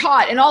and what we're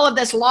taught and all of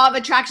this law of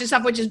attraction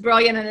stuff, which is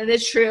brilliant and it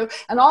is true,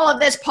 and all of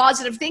this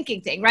positive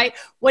thinking thing, right?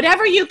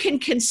 Whatever you can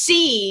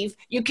conceive,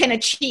 you can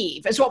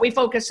achieve is what we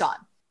focus on.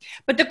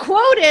 But the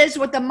quote is,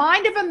 what the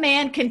mind of a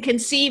man can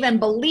conceive and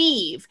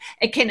believe,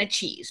 it can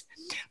achieve.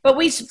 But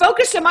we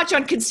focus so much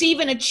on conceive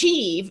and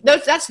achieve,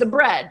 that's the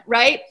bread,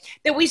 right?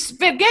 That we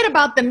forget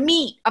about the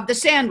meat of the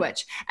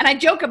sandwich. And I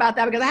joke about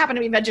that because I happen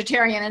to be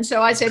vegetarian. And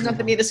so I say it's not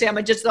the meat of the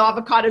sandwich, it's the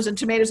avocados and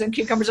tomatoes and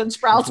cucumbers and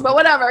sprouts, but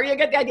whatever, you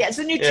get the idea. It's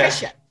the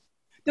nutrition.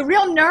 Yeah. The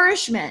real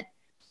nourishment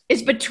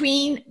is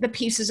between the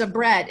pieces of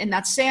bread in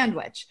that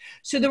sandwich.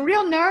 So the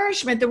real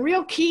nourishment, the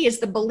real key is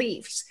the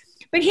beliefs.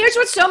 But here's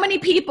what so many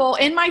people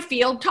in my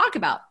field talk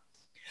about.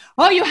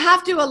 Oh, you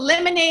have to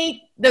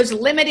eliminate those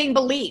limiting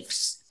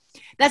beliefs.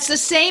 That's the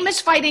same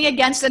as fighting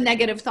against a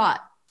negative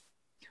thought.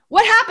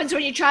 What happens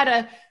when you try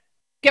to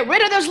get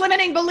rid of those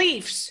limiting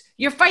beliefs?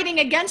 You're fighting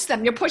against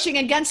them. You're pushing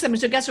against them.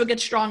 So guess what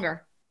gets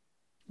stronger?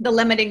 The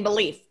limiting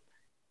belief.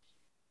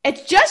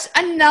 It's just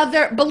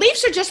another,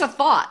 beliefs are just a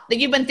thought that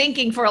you've been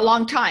thinking for a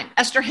long time.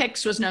 Esther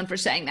Hicks was known for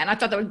saying that. I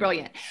thought that was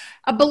brilliant.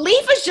 A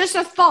belief is just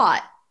a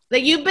thought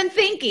that you've been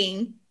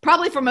thinking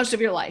probably for most of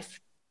your life.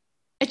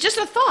 It's just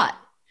a thought.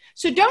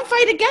 So don't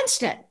fight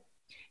against it.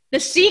 The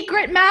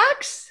secret,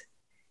 Max,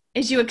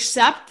 is you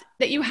accept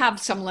that you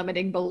have some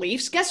limiting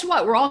beliefs. Guess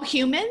what? We're all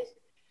human.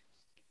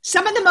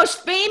 Some of the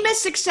most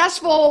famous,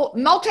 successful,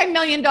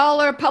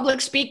 multi-million-dollar public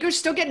speakers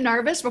still get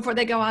nervous before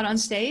they go out on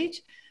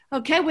stage.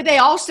 Okay, would they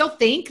all still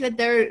think that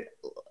they're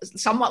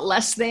somewhat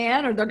less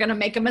than, or they're going to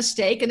make a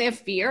mistake and they have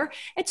fear?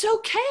 It's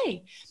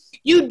okay.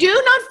 You do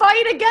not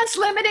fight against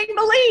limiting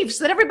beliefs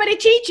that everybody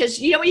teaches.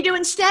 You know what you do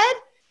instead?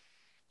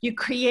 You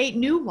create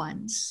new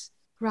ones,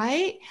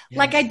 right? Yes.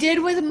 Like I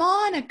did with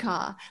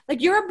Monica.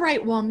 Like, you're a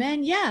bright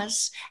woman,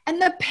 yes.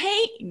 And the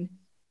pain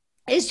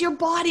is your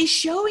body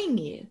showing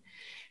you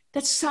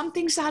that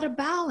something's out of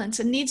balance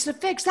and needs to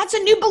fix. That's a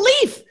new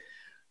belief.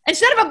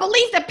 Instead of a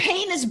belief that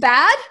pain is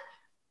bad,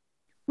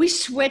 we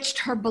switched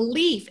her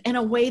belief in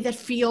a way that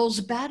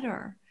feels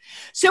better.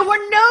 So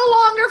we're no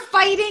longer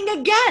fighting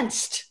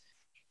against.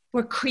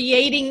 We're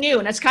creating new.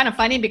 And it's kind of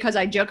funny because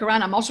I joke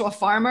around. I'm also a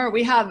farmer.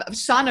 We have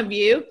Sana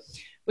View,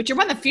 which you're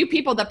one of the few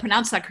people that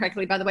pronounce that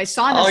correctly, by the way.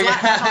 Sana's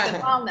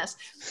Latin wellness.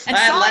 And I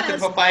had Latin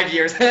for 5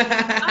 years.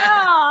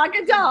 I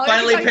can tell.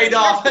 Finally paid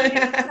off.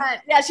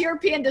 Yes,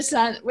 European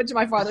descent, which is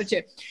my father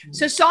too.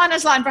 So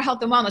Sana's Latin for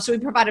health and wellness. So we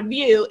provide a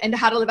view into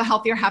how to live a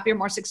healthier, happier,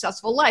 more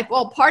successful life.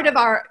 Well, part of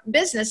our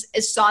business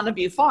is Sana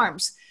View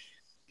Farms.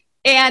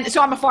 And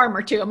so I'm a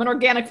farmer too. I'm an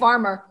organic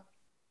farmer.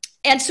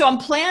 And so I'm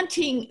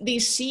planting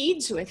these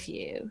seeds with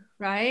you,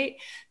 right?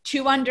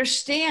 To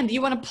understand,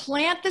 you want to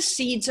plant the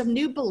seeds of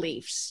new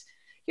beliefs.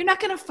 You're not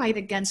going to fight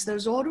against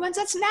those old ones.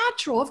 That's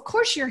natural. Of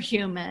course, you're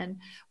human.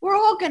 We're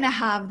all going to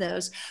have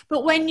those.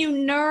 But when you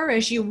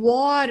nourish, you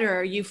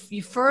water, you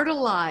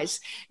fertilize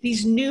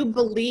these new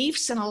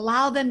beliefs and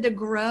allow them to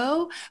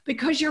grow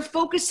because you're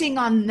focusing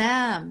on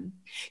them.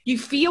 You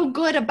feel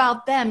good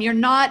about them. You're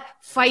not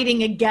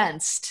fighting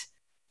against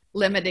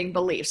limiting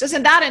beliefs.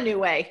 Isn't that a new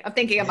way of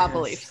thinking about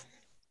beliefs?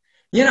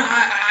 You know,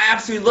 I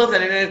absolutely love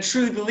that. And I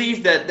truly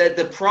believe that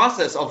the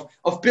process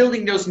of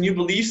building those new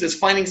beliefs is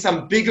finding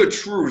some bigger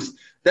truth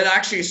that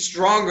actually is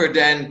stronger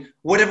than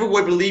whatever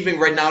we're believing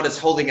right now that's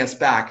holding us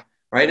back,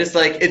 right? It's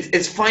like,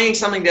 it's finding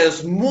something that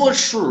is more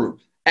true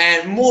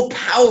and more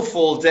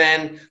powerful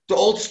than the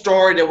old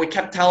story that we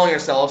kept telling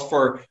ourselves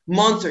for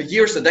months or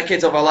years or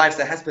decades of our lives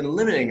that has been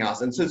limiting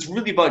us. And so it's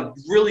really about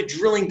really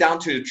drilling down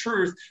to the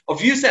truth of,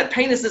 you said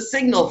pain is a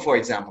signal, for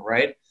example,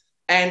 right?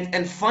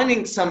 And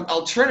finding some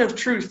alternative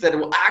truth that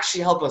will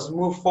actually help us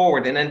move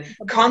forward, and then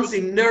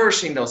constantly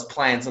nourishing those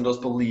plans and those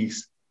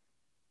beliefs.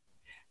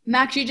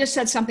 Max, you just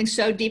said something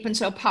so deep and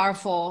so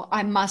powerful.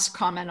 I must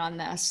comment on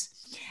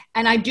this.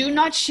 And I do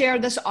not share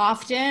this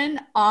often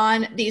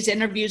on these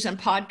interviews and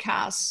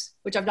podcasts,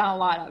 which I've done a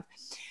lot of,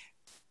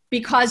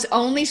 because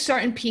only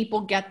certain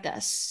people get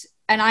this.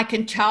 And I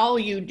can tell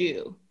you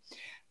do.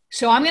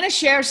 So I'm going to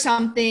share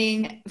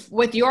something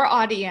with your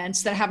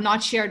audience that I have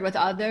not shared with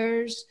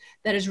others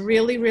that is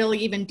really, really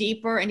even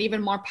deeper and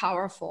even more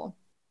powerful.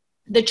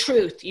 The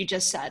truth, you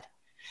just said.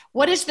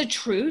 What is the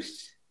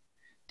truth?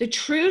 The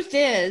truth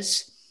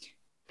is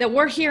that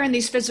we're here in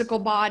these physical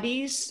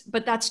bodies,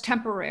 but that's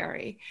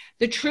temporary.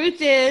 The truth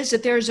is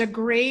that there's a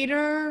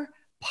greater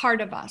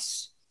part of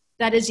us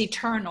that is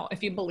eternal,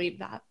 if you believe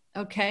that.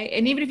 Okay.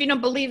 And even if you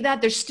don't believe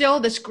that, there's still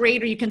this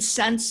greater, you can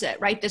sense it,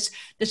 right? This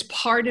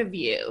part of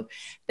you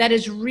that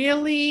is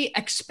really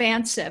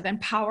expansive and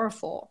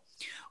powerful.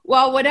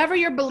 Well, whatever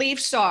your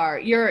beliefs are,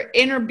 your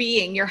inner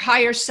being, your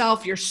higher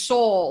self, your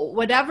soul,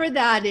 whatever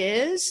that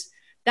is,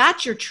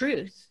 that's your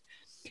truth.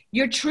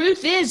 Your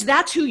truth is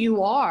that's who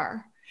you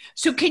are.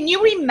 So can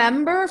you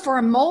remember for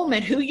a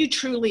moment who you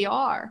truly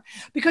are?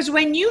 Because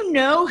when you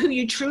know who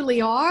you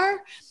truly are,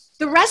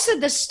 the rest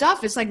of this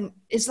stuff is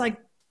like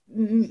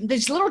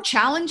these little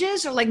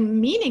challenges are like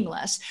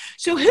meaningless.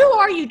 So who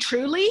are you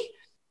truly?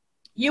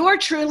 You are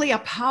truly a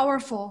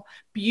powerful,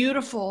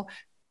 beautiful,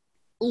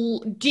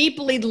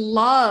 deeply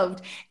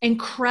loved,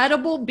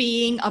 incredible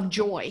being of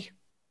joy.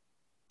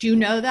 Do you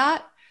know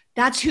that?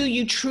 That's who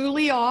you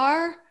truly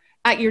are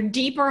at your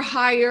deeper,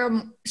 higher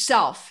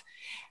self.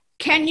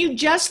 Can you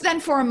just then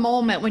for a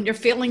moment, when you're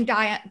feeling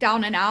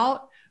down and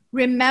out,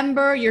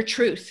 remember your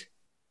truth,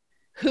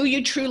 who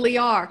you truly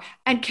are?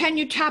 And can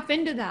you tap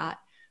into that?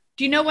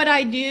 Do you know what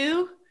I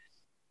do?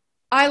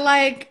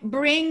 I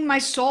bring my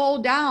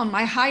soul down,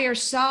 my higher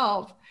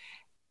self,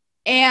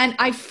 and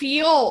I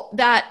feel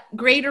that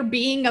greater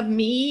being of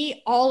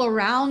me all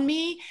around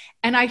me,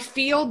 and I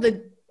feel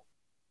the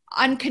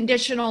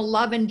unconditional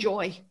love and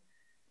joy.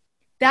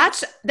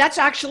 That's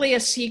actually a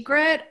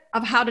secret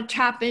of how to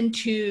tap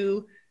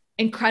into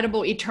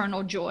incredible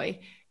eternal joy.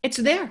 It's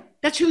there.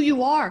 That's who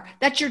you are.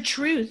 That's your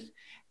truth.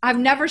 I've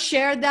never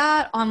shared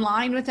that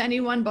online with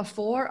anyone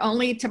before,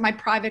 only to my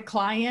private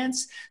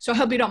clients. So I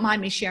hope you don't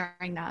mind me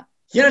sharing that.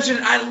 You know,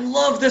 Jen, I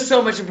love this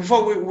so much. And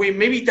before we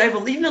maybe dive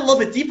even a little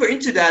bit deeper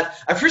into that,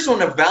 I first want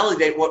to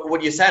validate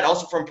what you said,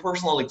 also from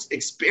personal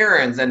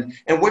experience and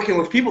working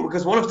with people,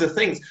 because one of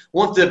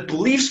the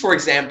beliefs, for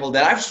example,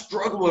 that I've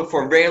struggled with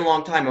for a very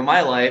long time in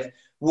my life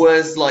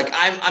was like,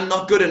 I'm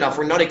not good enough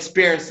or not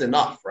experienced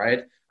enough,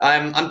 right?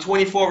 I'm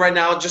 24 right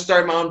now, just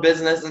started my own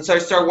business. And so I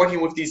started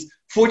working with these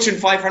Fortune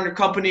 500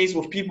 companies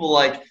with people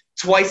like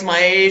twice my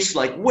age,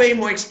 like way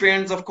more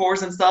experience, of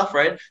course, and stuff,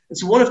 right? And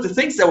so one of the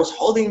things that was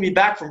holding me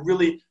back from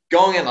really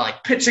going and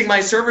like pitching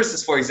my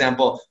services, for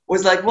example,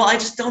 was like, well, I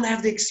just don't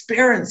have the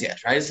experience yet,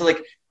 right? So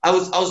like I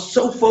was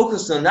so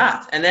focused on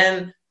that. And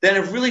then I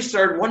really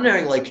started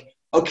wondering like,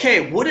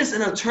 okay, what is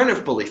an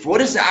alternative belief?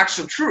 What is the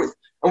actual truth?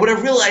 And what I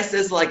realized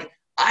is like,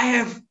 I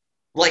have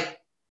like,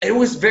 it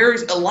was very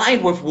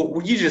aligned with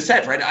what you just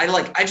said, right?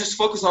 I just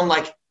focus on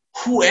like,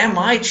 who am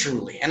I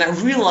truly? And I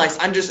realized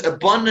I'm just an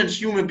abundant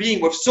human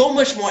being with so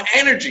much more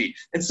energy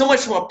and so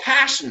much more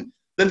passion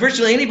than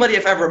virtually anybody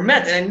I've ever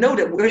met. And I know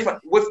that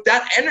with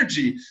that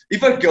energy,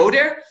 if I go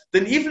there,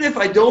 then even if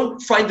I don't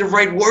find the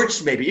right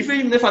words, maybe,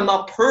 even if I'm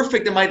not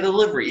perfect in my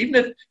delivery, even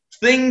if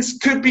things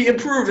could be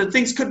improved and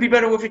things could be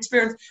better with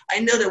experience, I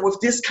know that with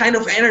this kind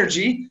of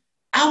energy,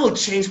 I will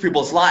change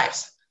people's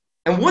lives.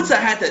 And once I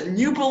had that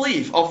new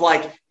belief of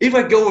like, if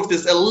I go with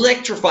this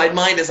electrified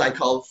mind, as I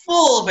call it,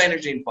 full of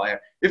energy and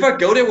fire, if I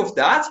go there with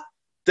that,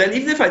 then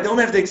even if I don't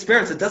have the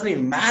experience, it doesn't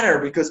even matter,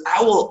 because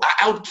I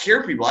would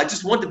cure people. I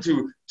just wanted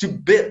to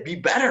be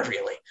better,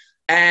 really.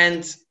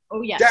 And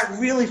that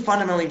really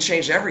fundamentally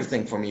changed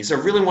everything for me. So I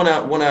really want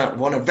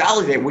to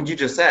validate what you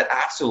just said.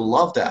 I absolutely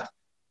love that.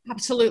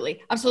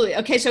 Absolutely. Absolutely.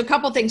 Okay. So a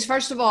couple of things.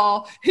 First of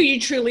all, who you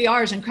truly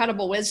are is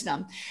incredible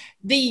wisdom.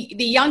 The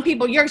young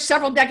people, you're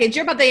several decades,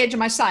 you're about the age of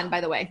my son, by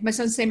the way. My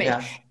son's the same age.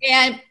 Yeah.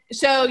 And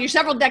so you're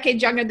several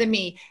decades younger than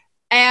me.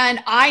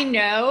 And I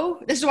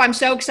know, this is why I'm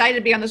so excited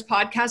to be on this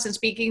podcast and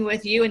speaking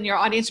with you and your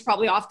audience,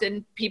 probably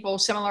often people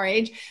similar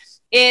age,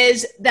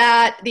 is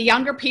that the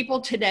younger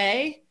people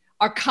today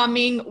are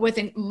coming with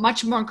a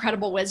much more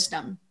incredible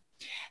wisdom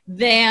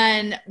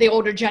than the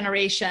older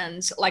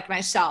generations like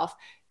myself.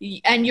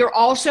 And you're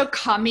also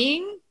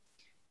coming,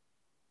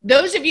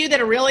 those of you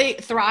that are really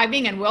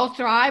thriving and will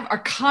thrive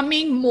are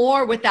coming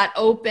more with that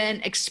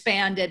open,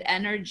 expanded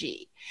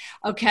energy.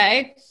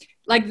 Okay.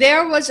 Like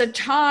there was a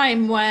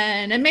time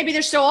when, and maybe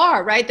there still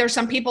are, right? There's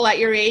some people at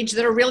your age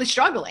that are really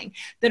struggling,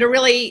 that are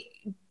really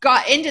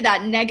got into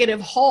that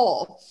negative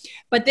hole.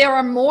 But there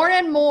are more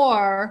and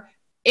more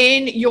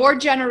in your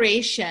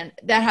generation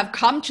that have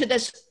come to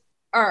this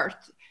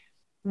earth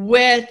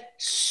with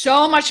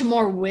so much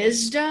more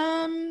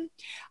wisdom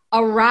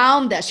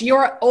around this.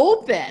 You're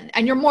open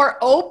and you're more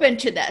open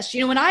to this.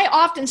 You know, when I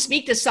often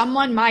speak to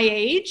someone my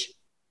age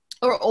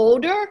or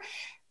older,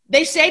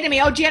 they say to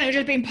me, oh, Janet,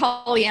 you're just being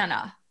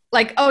Pollyanna.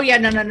 Like, oh yeah,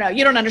 no,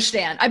 you don't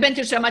understand. I've been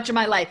through so much in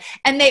my life.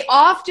 And they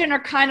often are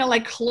kind of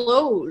like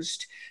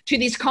closed to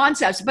these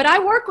concepts, but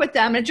I work with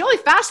them. And it's really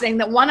fascinating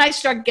that when I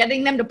start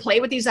getting them to play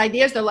with these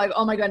ideas, they're like,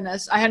 oh my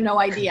goodness, I had no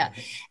idea.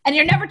 And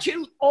you're never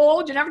too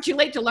old, you're never too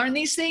late to learn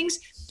these things.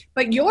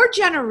 But your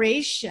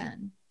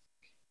generation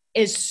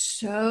is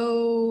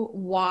so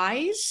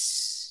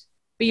wise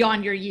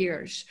beyond your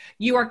years.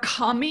 You've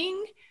come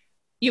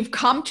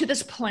to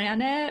this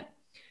planet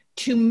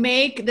to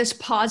make this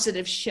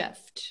positive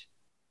shift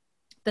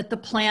that the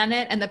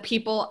planet and the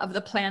people of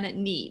the planet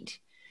need.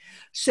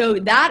 So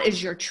that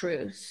is your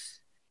truth.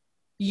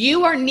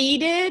 You are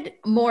needed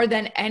more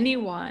than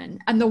anyone,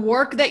 and the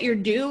work that you're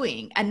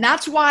doing. And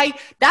that's why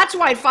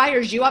it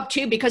fires you up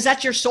too, because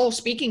that's your soul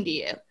speaking to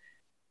you.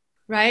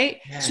 Right?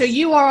 Yes. So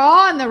you are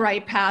on the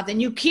right path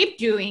and you keep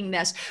doing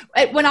this.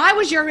 When I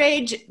was your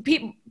age,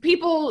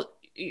 people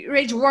your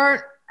age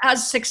weren't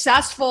as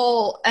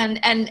successful and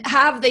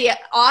have the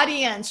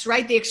audience,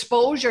 right? The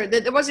exposure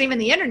that there wasn't even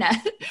the internet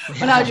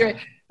when I was your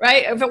age,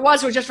 right? If it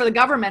was just for the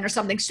government or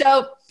something.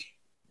 So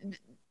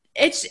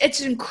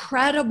it's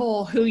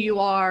incredible who you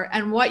are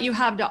and what you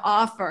have to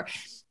offer.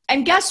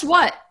 And guess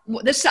what?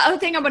 This other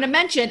thing I'm going to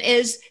mention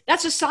is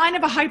that's a sign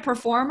of a high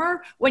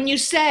performer when you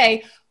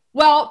say,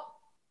 well,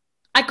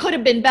 I could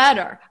have been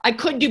better. I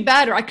could do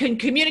better. I could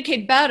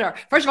communicate better.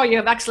 First of all, you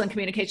have excellent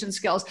communication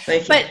skills.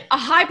 Thank you. But a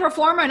high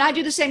performer, and I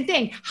do the same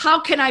thing.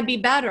 How can I be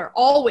better?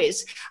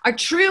 Always. A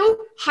true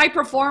high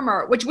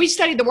performer, which we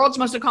study the world's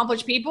most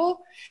accomplished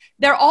people,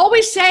 they're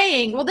always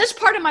saying, well, this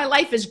part of my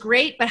life is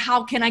great, but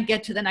how can I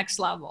get to the next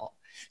level?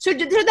 So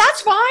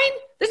that's fine.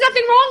 There's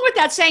nothing wrong with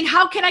that, saying,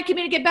 how can I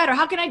communicate better?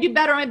 How can I do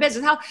better in my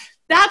business?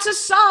 That's a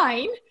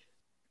sign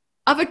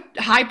of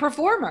a high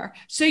performer.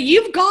 So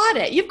you've got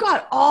it. You've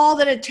got all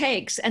that it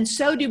takes. And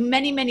so do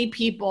many, many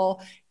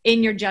people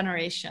in your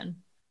generation.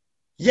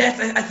 Yes,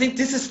 I think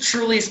this is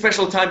truly a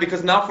special time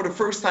because now for the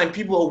first time,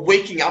 people are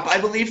waking up, I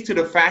believe, to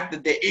the fact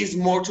that there is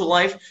more to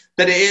life,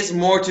 that there is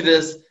more to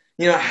this,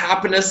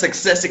 happiness,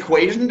 success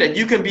equation, that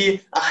you can be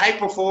a high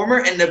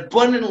performer and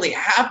abundantly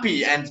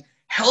happy and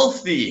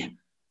healthy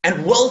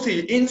and wealthy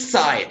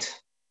inside.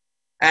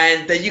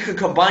 and that you can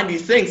combine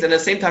these things. And at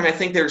the same time, I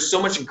think there's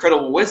so much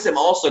incredible wisdom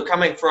also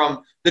coming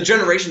from the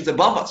generations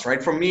above us,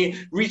 right? From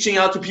me reaching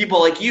out to people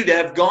like you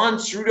that have gone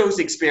through those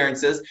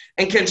experiences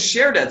and can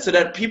share that so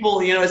that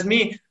people, as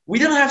me, we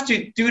don't have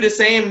to do the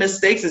same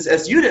mistakes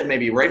as you did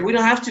maybe, right? We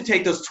don't have to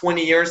take those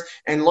 20 years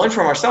and learn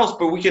from ourselves,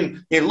 but we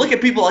can look at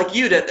people like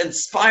you that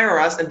inspire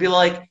us and be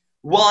like,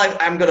 well,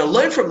 I'm going to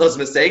learn from those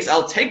mistakes.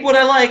 I'll take what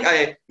I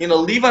like,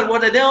 leave out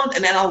what I don't,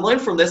 and then I'll learn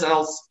from this and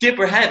I'll skip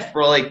ahead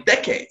for like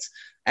decades.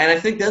 And I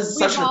think that's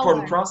such an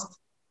important process.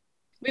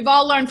 We've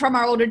all learned from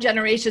our older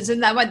generations,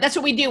 and that's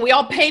what we do. We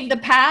all pave the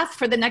path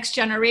for the next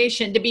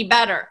generation to be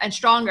better and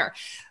stronger.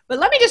 But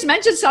let me just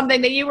mention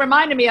something that you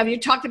reminded me of. You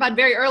talked about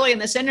very early in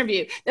this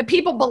interview, that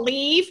people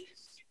believe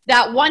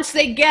that once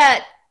they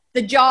get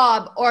the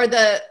job or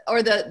the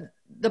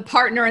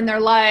partner in their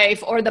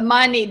life or the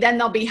money, then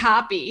they'll be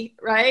happy,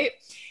 right?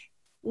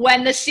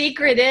 When the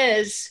secret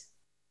is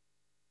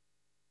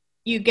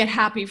you get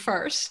happy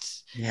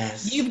first.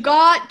 Yes. You've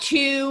got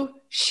to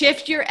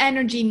shift your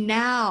energy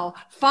now.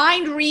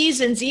 Find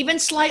reasons, even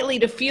slightly,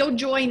 to feel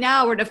joy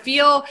now, or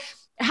to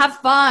have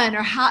fun,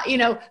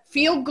 or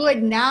feel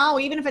good now,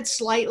 even if it's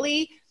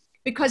slightly,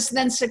 because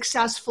then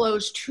success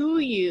flows to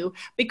you,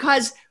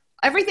 because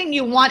everything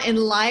you want in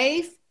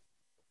life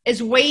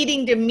is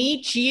waiting to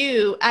meet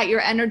you at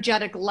your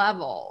energetic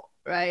level,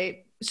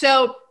 right?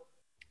 So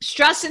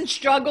stress and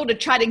struggle to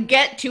try to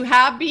get to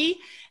happy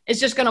is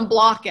just going to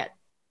block it.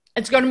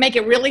 It's going to make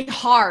it really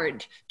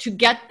hard to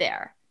get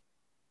there.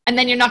 And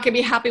then you're not going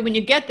to be happy when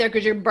you get there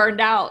because you're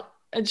burned out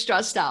and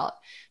stressed out.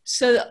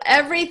 So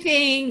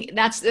everything,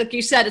 that's, like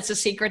you said, it's a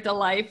secret to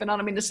life. And I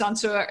don't mean to sound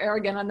so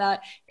arrogant on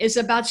that, is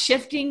about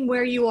shifting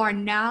where you are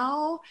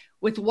now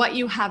with what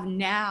you have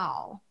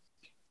now.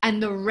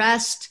 And the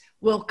rest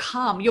will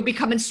come. You'll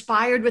become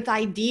inspired with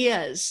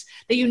ideas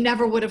that you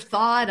never would have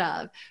thought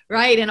of,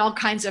 right? And all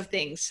kinds of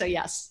things. So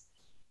yes.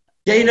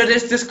 Yeah,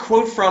 there's this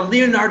quote from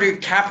Leonardo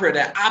DiCaprio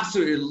that I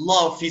absolutely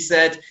love. He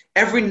said,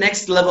 every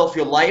next level of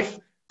your life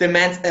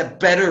demands a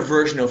better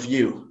version of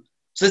you.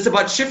 So it's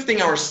about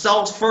shifting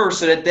ourselves first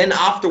so that then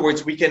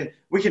afterwards we can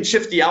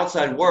shift the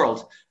outside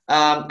world.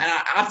 And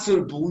I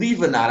absolutely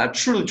believe in that. I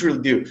truly, truly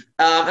do.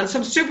 And so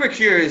I'm super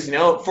curious,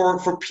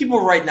 for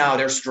people right now,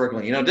 they're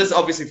struggling. This is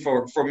obviously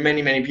for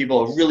many, many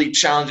people, a really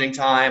challenging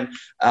time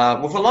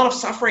with a lot of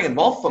suffering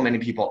involved for many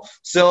people.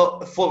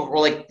 So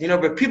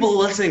but people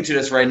listening to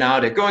this right now,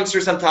 they're going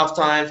through some tough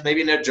times,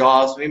 maybe in their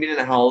jobs, maybe in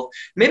their health,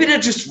 maybe they're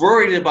just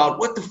worried about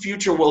what the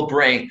future will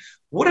bring.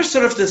 What are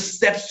sort of the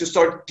steps to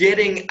start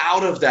getting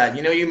out of that?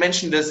 You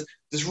mentioned this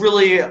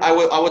really, I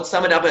would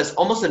sum it up as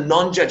almost a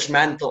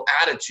non-judgmental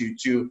attitude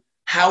to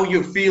how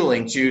you're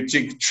feeling, to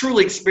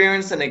truly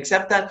experience and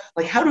accept that.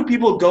 Like, how do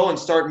people go and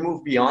start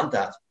move beyond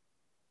that?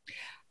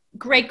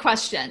 Great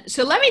question.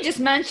 So let me just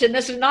mention,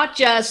 this is not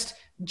just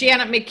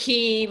Janet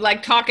McKee,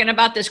 like talking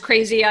about this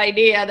crazy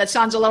idea that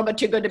sounds a little bit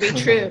too good to be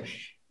true.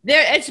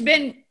 It's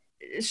been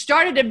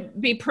started to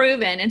be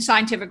proven in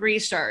scientific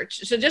research.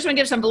 So just want to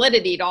give some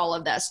validity to all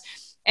of this.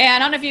 And I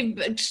don't know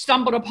if you've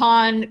stumbled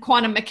upon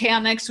quantum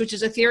mechanics, which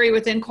is a theory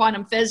within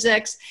quantum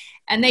physics.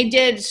 And they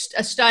did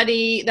a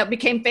study that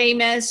became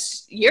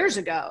famous years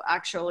ago,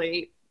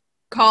 actually,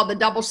 called the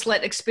double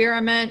slit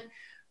experiment,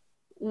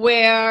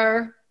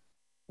 where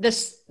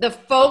the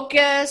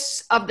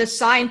focus of the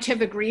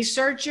scientific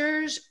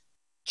researchers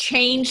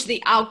changed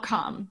the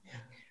outcome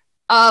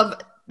of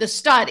the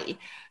study.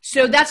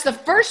 So that's the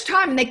first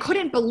time they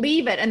couldn't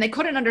believe it and they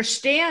couldn't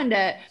understand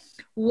it.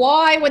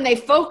 Why, when they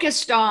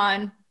focused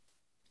on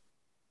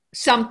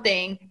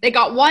something, they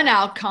got one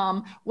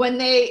outcome. When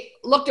they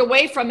looked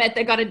away from it,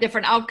 they got a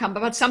different outcome,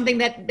 but something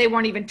that they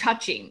weren't even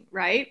touching,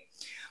 right?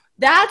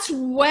 That's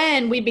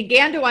when we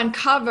began to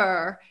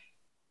uncover,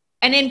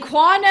 and in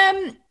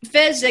quantum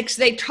physics,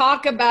 they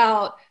talk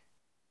about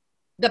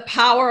the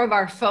power of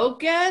our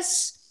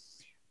focus.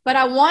 But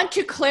I want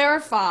to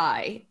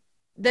clarify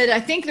that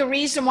I think the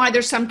reason why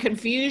there's some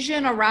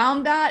confusion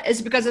around that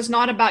is because it's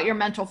not about your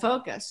mental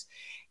focus.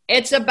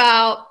 It's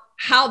about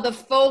how the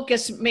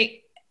focus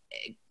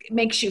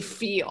makes you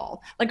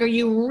feel. Like, are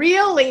you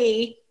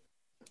really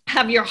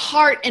have your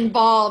heart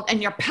involved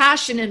and your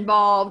passion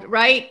involved,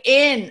 right,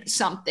 in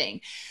something?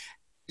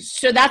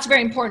 So that's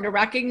very important to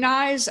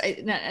recognize,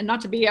 and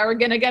not to be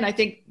arrogant again. I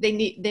think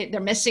they're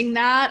missing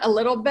that a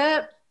little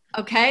bit.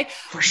 Okay.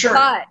 For sure.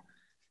 But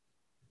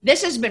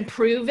this has been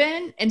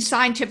proven in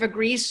scientific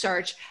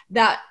research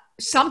that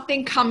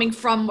something coming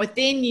from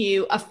within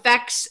you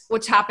affects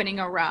what's happening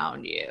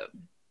around you.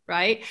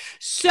 Right?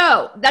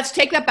 So let's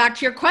take that back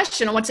to your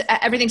question on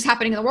everything's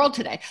happening in the world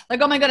today. Like,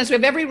 oh my goodness, we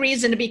have every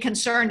reason to be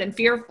concerned and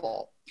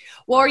fearful.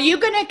 Well, are you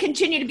going to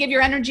continue to give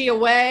your energy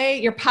away,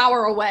 your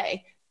power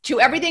away to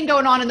everything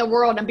going on in the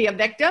world and be a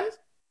victim?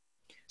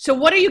 So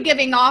what are you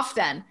giving off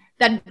then?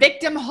 That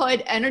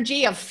victimhood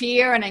energy of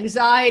fear and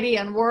anxiety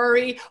and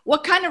worry.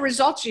 What kind of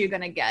results are you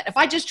going to get? If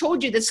I just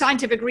told you that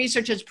scientific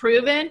research has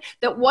proven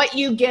that what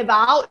you give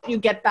out, you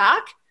get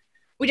back,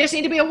 we just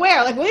need to be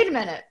aware. Like, wait a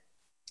minute.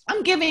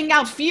 I'm giving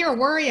out fear,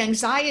 worry,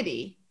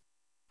 anxiety,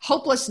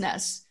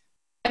 hopelessness.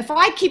 if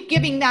I keep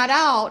giving that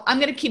out, I'm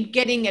going to keep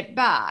getting it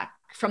back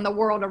from the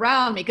world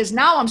around me, because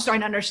now I'm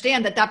starting to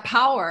understand that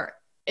power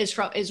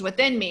is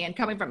within me and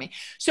coming from me.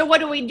 So what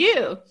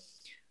do?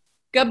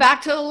 Go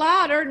back to the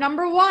ladder.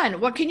 Number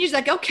one, what can you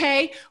like,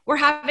 okay, we're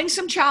having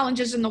some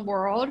challenges in the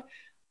world,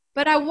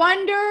 but I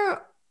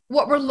wonder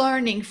what we're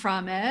learning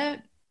from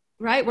it,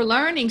 right? We're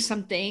learning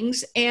some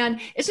things. And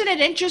isn't it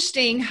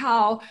interesting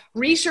how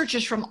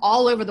researchers from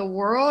all over the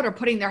world are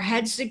putting their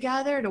heads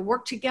together to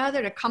work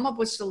together to come up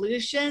with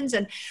solutions?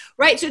 And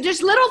right, so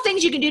there's little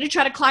things you can do to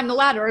try to climb the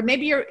ladder. Or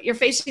maybe you're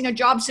facing a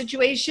job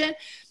situation.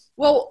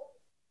 Well,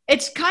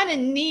 it's kind of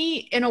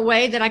neat in a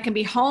way that I can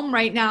be home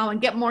right now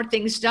and get more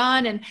things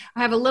done, and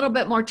I have a little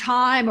bit more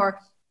time. Or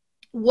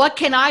what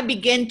can I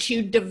begin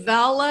to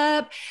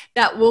develop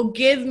that will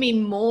give me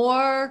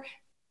more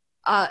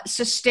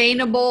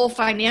sustainable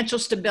financial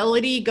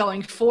stability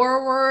going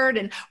forward?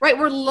 And right,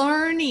 we're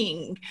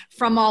learning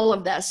from all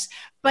of this.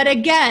 But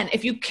again,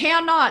 if you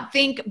cannot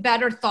think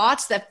better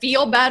thoughts that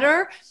feel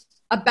better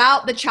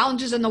about the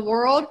challenges in the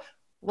world,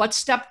 what's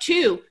step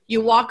two?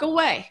 You walk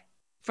away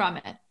from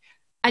it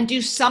and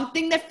do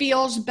something that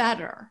feels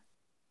better.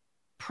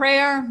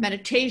 Prayer,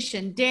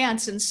 meditation,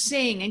 dance and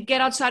sing, and get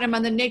outside of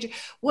Mother Nature,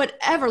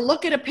 whatever.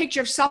 Look at a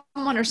picture of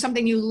someone or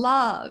something you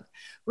love,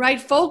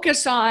 right?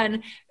 Focus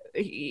on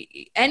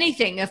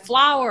anything, a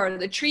flower,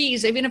 the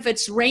trees, even if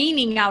it's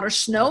raining out or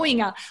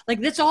snowing out, like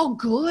that's all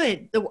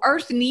good. The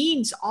earth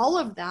needs all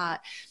of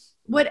that.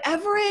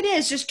 Whatever it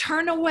is, just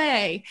turn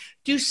away,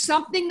 do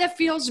something that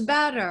feels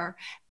better,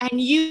 and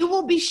you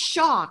will be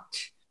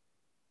shocked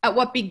at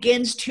what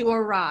begins to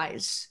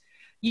arise.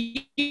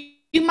 You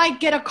might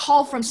get a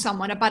call from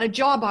someone about a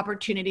job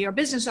opportunity or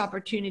business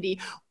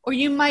opportunity, or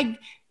you might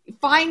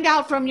find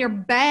out from your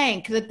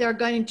bank that they're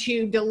going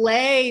to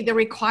delay the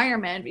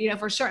requirement,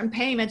 for certain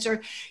payments,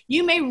 or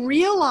you may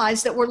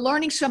realize that we're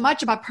learning so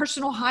much about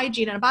personal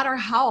hygiene and about our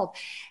health.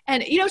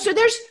 And, so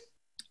there's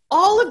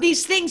all of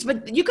these things,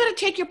 but you got to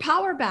take your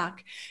power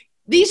back.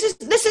 This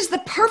is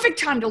the perfect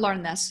time to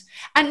learn this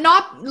and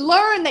not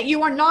learn that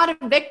you are not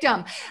a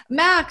victim.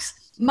 Max,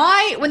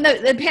 when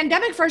the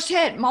pandemic first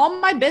hit, all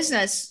my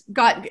business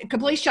got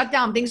completely shut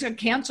down. Things got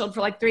canceled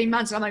for like 3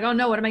 months. I'm like, oh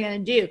no, what am I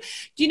going to do?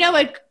 Do you know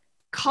it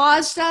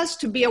caused us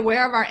to be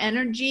aware of our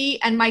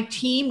energy? And my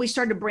team, we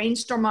started to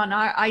brainstorm on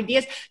our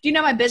ideas. Do you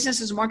know my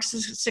business is more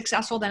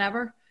successful than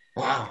ever?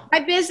 Wow. My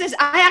business,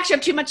 I actually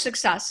have too much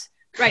success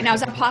right now. Is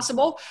that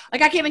possible?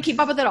 Like I can't even keep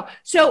up with it all.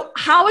 So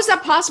how is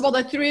that possible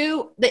that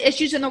through the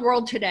issues in the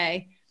world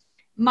today,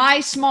 my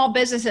small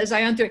businesses,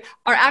 I own 3,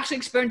 are actually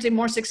experiencing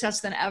more success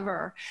than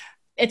ever?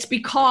 It's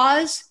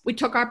because we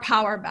took our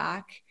power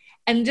back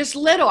and just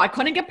I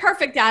couldn't get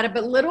perfect at it,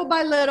 but little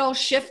by little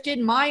shifted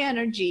my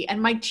energy,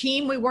 and my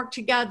team, we worked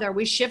together.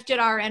 We shifted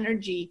our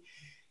energy,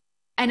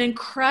 and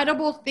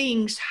incredible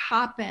things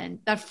happened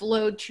that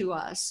flowed to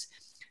us.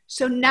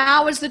 So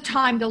now is the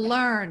time to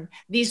learn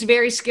these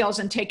very skills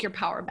and take your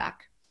power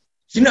back.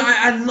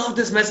 I love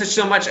this message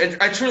so much.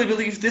 I truly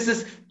believe this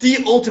is the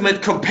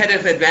ultimate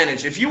competitive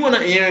advantage. If you want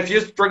to, if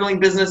you're a struggling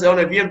business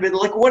owner, if you're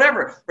like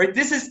whatever, right?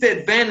 This is the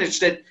advantage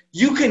that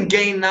you can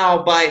gain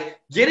now by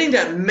getting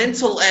that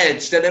mental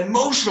edge, that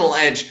emotional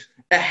edge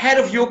ahead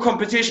of your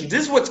competition.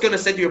 This is what's going to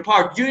set you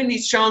apart during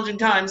these challenging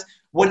times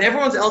when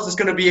everyone else is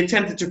going to be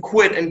tempted to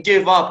quit and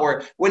give up,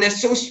 or when they're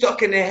so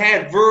stuck in their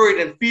head, worried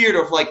and feared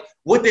of like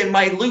what they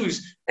might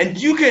lose. And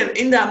you can,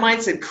 in that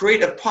mindset,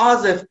 create a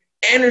positive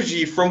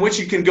energy from which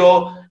you can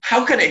go,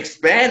 how can I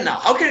expand now?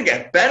 How can I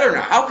get better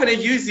now? How can I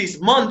use these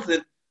months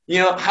and,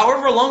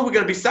 however long we're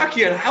going to be stuck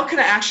here, and how can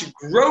I actually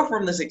grow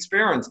from this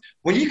experience?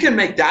 When you can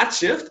make that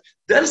shift,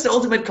 that is the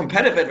ultimate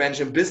competitive advantage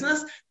in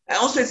business. And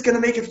also it's going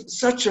to make it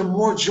such a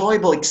more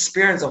enjoyable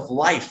experience of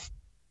life.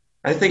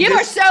 I think you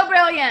are so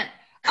brilliant.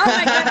 Oh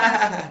my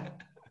God.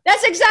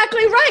 That's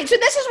exactly right. So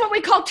this is what we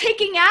call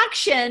taking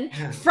action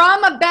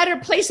from a better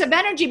place of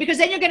energy, because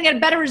then you're going to get a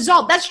better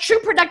result. That's true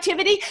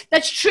productivity.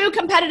 That's true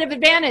competitive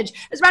advantage.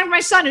 As a matter of my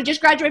son, who just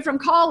graduated from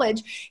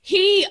college,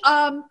 he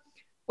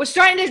was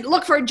starting to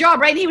look for a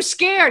job, right? And he was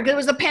scared because it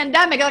was the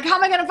pandemic. Like, how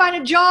am I going to find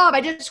a job?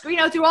 I just,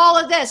 through all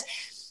of this.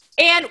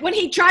 And when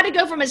he tried to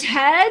go from his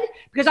head,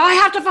 because I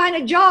have to find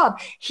a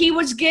job, he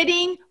was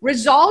getting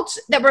results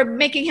that were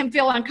making him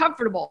feel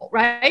uncomfortable,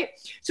 right?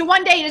 So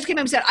one day he just came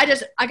in and said,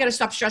 I got to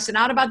stop stressing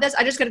out about this.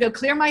 I just got to go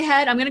clear my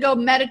head. I'm going to go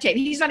meditate.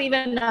 He's not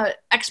even an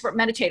expert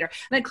meditator.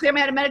 I'm going to clear my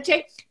head and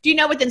meditate. Do you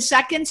know within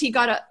seconds, he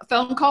got a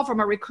phone call from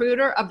a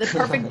recruiter of the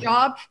perfect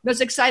job he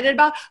was excited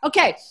about?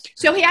 Okay.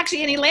 So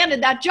he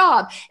landed that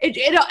job.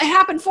 It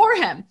happened for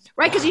him,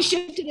 right? Because he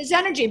shifted his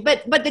energy.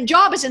 But the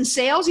job is in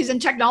sales. He's in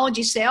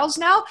technology sales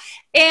now.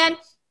 And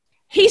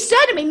he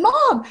said to me,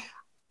 Mom,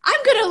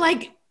 I'm going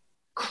to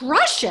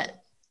crush it,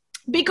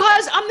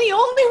 because I'm the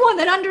only one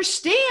that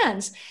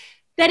understands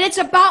that it's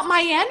about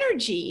my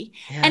energy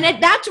and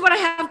that's what I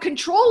have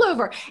control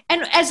over.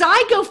 And as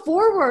I go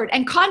forward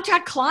and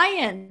contact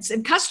clients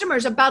and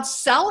customers about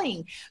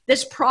selling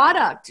this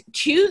product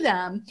to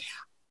them,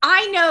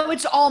 I know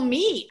it's all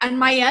me and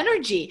my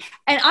energy,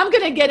 and I'm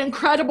going to get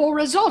incredible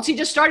results. He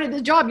just started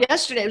the job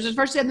yesterday. It was his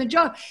first day on the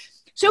job.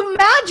 So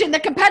imagine the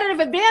competitive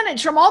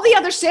advantage from all the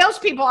other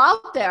salespeople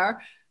out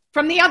there,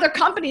 from the other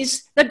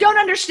companies that don't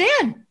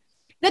understand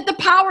that the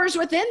power is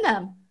within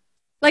them.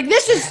 Like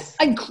this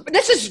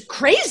is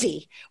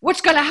crazy.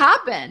 What's going to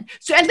happen?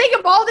 So, and think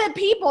of all the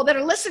people that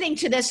are listening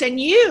to this, and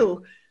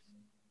you,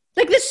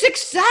 like the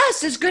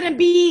success is going to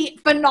be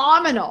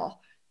phenomenal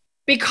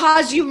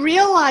because you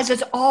realize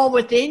it's all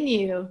within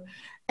you.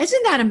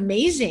 Isn't that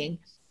amazing?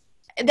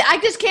 I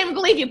just can't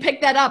believe you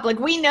picked that up. Like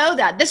we know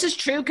that this is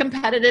true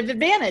competitive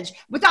advantage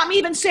without me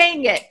even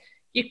saying it.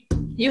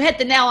 You hit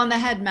the nail on the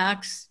head,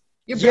 Max.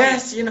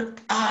 Yes,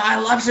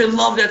 I absolutely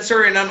love that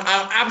story, and I'm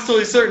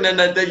absolutely certain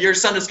that your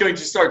son is going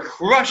to start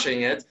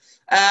crushing it.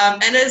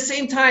 And at the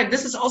same time,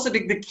 this is also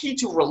the key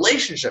to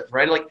relationships,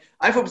 right? Like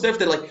I've observed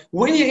that, like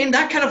when you're in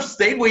that kind of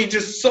state where you're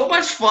just so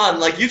much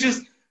fun, like you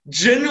just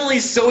genuinely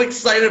so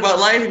excited about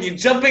life, and you're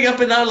jumping up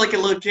and down like a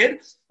little kid,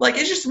 like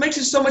it just makes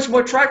you so much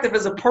more attractive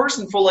as a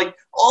person for like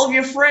all of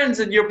your friends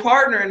and your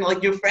partner and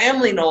like your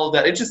family and all of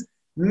that. It just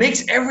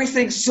makes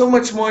everything so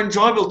much more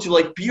enjoyable to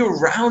like be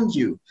around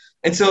you.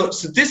 And so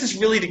this is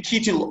really the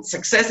key to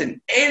success in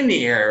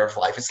any area of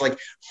life. It's like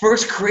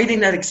first creating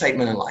that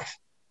excitement in life.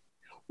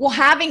 Well,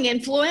 having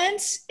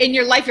influence in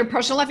your life, your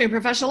personal life, your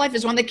professional life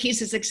is one of the keys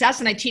to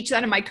success. And I teach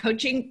that in my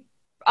coaching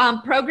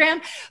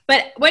program.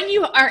 But when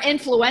you are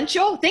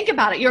influential, think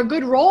about it. You're a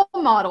good role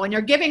model and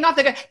you're giving off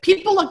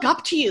people look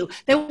up to you.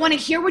 They want to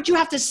hear what you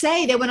have to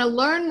say. They want to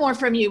learn more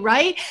from you,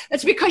 right?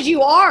 That's because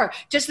you are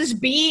just this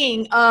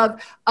being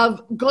of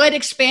good,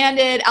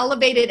 expanded,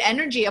 elevated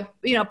energy, of,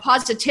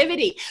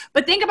 positivity.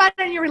 But think about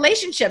it in your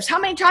relationships. How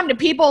many times do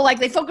people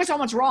they focus on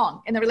what's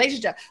wrong in the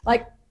relationship?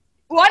 Like,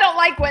 well, I don't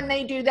like when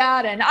they do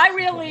that. And I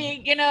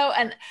really,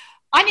 and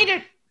I need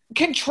to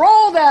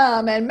control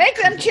them and make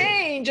them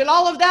change and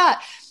all of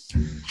that.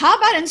 How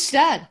about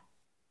instead,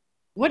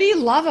 what do you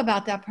love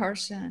about that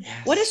person?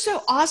 Yes. What is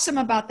so awesome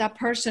about that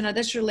person or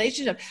this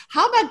relationship?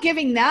 How about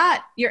giving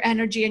that your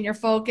energy and your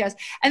focus?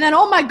 And then,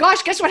 oh my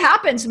gosh, guess what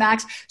happens,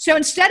 Max? So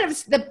instead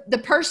of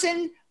the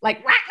person like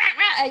rah,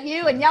 rah, rah, at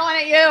you and yelling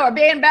at you or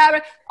being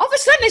bad, all of a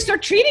sudden they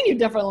start treating you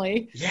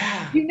differently.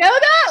 Yeah. You know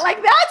that?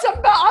 Like that's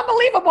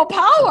unbelievable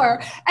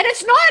power. And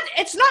it's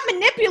not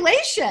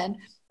manipulation.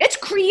 It's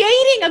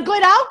creating a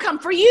good outcome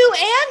for you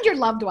and your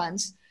loved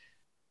ones.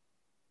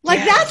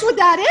 Like that's what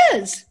that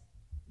is.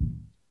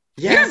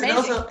 Yes,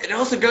 it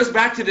also goes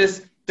back to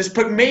this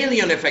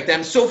Pygmalion effect that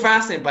I'm so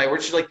fascinated by,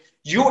 which is like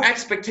your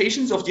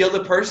expectations of the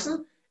other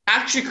person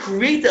actually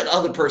create that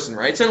other person,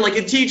 right? So like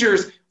in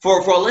teachers,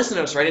 for our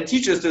listeners, right? In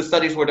teachers, those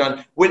studies were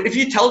done. If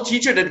you tell a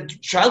teacher that a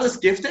child is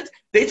gifted,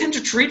 they tend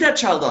to treat that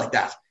child like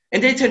that.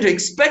 And they tend to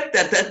expect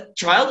that that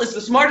child is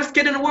the smartest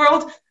kid in the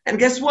world. And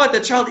guess what?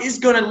 That child is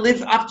going to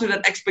live up to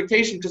that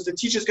expectation because the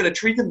teacher's going to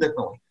treat them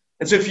differently.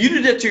 And so if you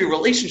do that to your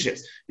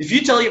relationships, if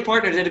you tell your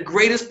partner they're the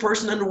greatest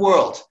person in the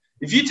world,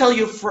 if you tell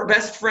your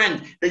best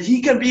friend that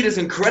he can be this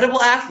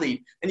incredible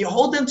athlete, and you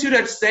hold them to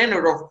that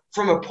standard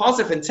from a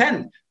positive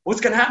intent,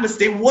 what's going to happen is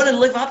they want to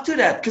live up to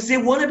that because they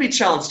want to be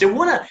challenged. They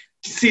want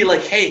to see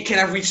like, hey, can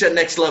I reach that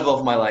next level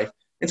of my life?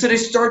 And so they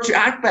start to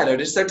act better.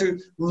 They start to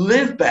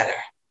live better.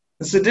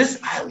 And so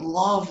I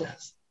love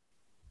this.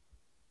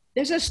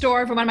 There's a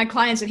story from one of my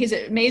clients, and he's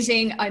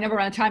amazing. I never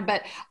run out of time,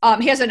 but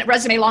he has a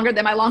resume longer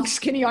than my long,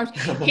 skinny arms.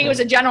 He was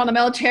a general in the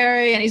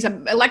military, and he's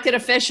an elected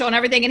official and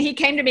everything. And he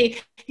came to me.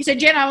 He said,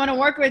 Jen, I want to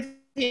work with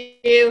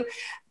you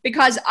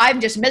because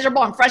I'm just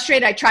miserable. I'm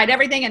frustrated. I tried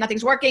everything, and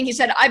nothing's working. He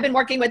said, I've been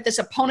working with this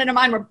opponent of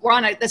mine. We're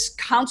on this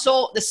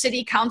council, the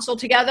city council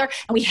together,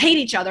 and we hate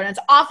each other, and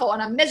it's awful,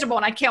 and I'm miserable,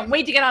 and I can't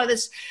wait to get out of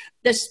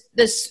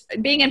this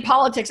being in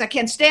politics. I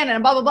can't stand it,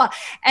 and blah, blah, blah.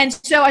 And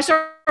so I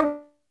started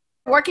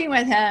working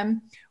with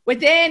him.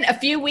 Within a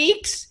few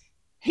weeks,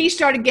 he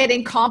started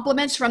getting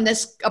compliments from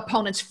this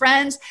opponent's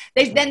friends.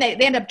 They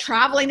end up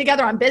traveling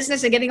together on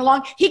business and getting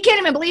along. He can't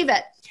even believe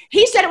it.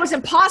 He said it was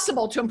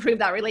impossible to improve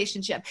that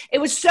relationship. It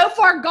was so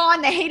far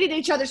gone. They hated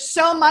each other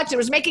so much. It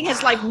was making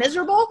his life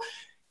miserable.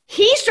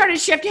 He started to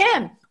shift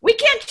him. We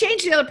can't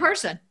change the other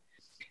person.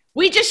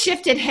 We just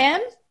shifted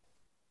him.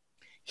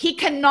 He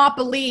cannot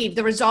believe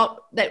the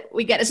result that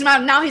we get.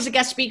 Now he's a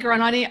guest speaker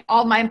on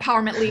all my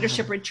empowerment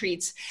leadership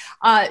retreats.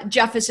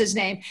 Jeff is his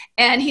name.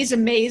 And he's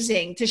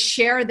amazing to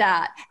share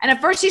that. And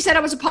at first he said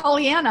I was a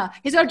Pollyanna.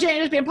 He said, oh, Jane,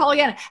 just being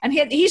Pollyanna. And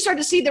he started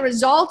to see the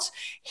results.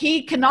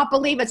 He cannot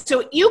believe it.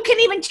 So you can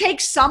even take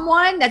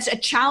someone that's a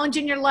challenge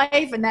in your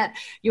life and that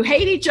you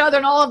hate each other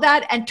and all of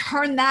that and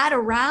turn that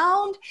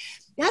around.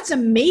 That's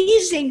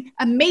amazing,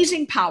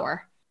 amazing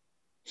power.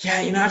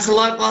 Yeah, it's a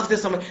lot of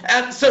this.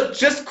 So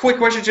just a quick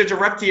question to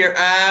interrupt here.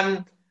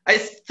 I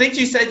think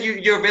you said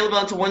you're available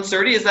until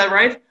 1:30. Is that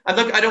right? I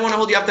don't want to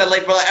hold you up that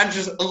late, but I'm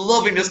just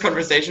loving this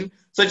conversation.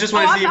 So I just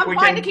want to see if we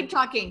can. I'm fine to keep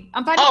talking.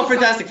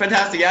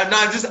 Fantastic. Yeah,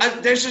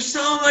 no, there's just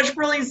so much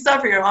brilliant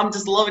stuff here. I'm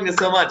just loving this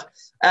so much.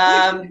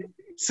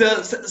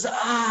 So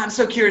I'm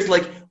so curious,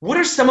 like, what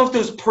are some of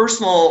those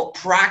personal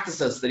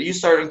practices that you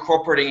started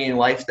incorporating in your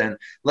life then?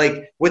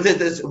 Like, with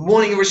this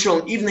morning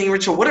ritual and evening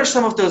ritual, what are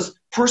some of those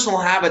personal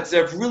habits that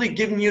have really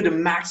given you the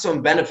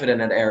maximum benefit in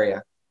that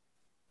area?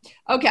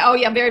 Okay. Oh,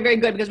 yeah. Very, very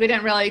good, because we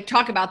didn't really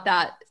talk about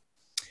that.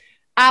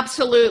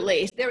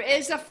 Absolutely. There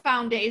is a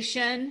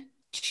foundation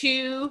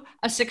to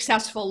a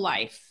successful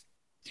life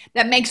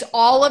that makes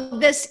all of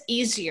this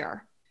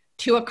easier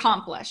to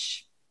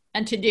accomplish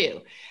and to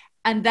do.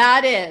 And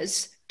that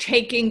is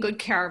taking good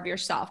care of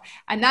yourself.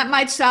 And that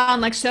might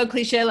sound like so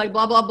cliche, like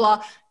blah, blah,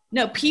 blah.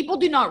 No, people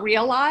do not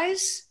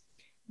realize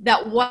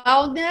that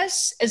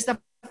wellness is the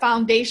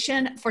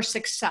foundation for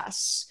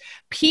success.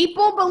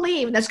 People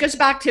believe, this goes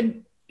back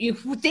to, you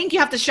think you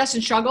have to stress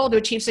and struggle to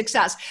achieve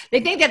success. They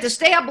think they have to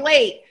stay up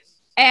late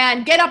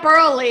and get up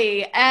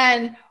early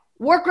and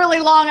work really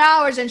long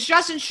hours and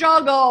stress and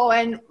struggle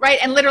and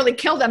literally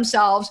kill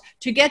themselves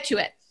to get to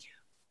it.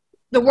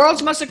 The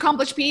world's most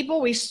accomplished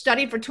people, we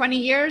studied for 20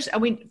 years,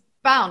 and we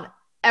found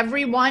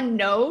everyone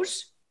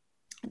knows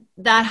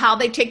that how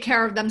they take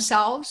care of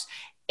themselves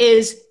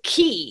is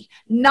key,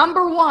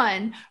 number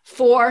one,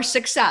 for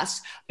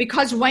success.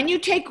 Because when you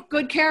take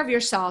good care of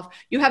yourself,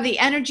 you have the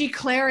energy,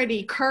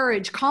 clarity,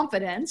 courage,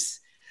 confidence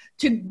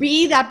to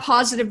be that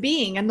positive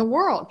being in the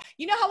world.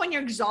 You know how when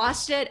you're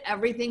exhausted,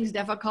 everything's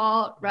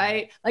difficult,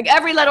 right? Like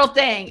every little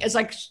thing is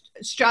like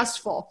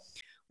stressful.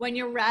 When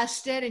you're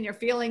rested and you're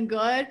feeling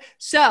good.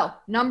 So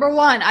number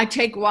one, I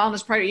take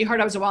wellness priority. You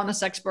heard I was a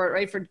wellness expert,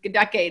 right? For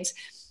decades.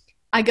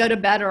 I go to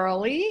bed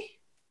early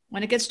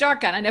when it gets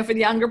dark. And I know for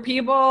the younger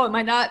people, it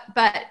might not,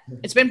 but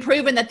it's been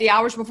proven that the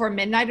hours before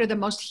midnight are the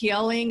most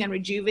healing and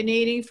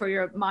rejuvenating for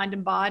your mind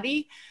and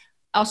body.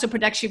 Also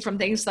protects you from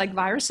things like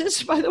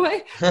viruses, by the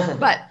way.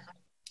 But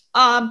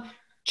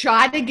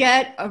try to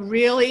get a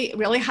really,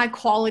 really high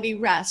quality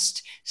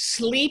rest.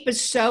 Sleep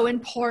is so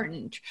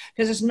important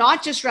because it's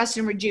not just rest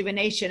and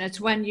rejuvenation. It's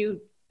when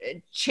you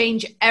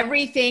change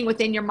everything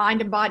within your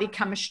mind and body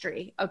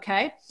chemistry.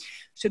 Okay.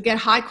 So get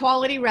high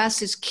quality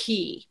rest is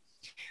key.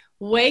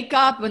 Wake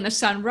up when the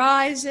sun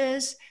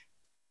rises.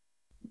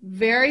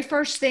 Very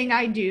first thing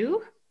I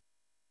do,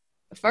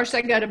 first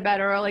I go to bed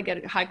early,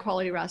 get high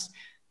quality rest.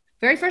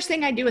 Very first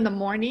thing I do in the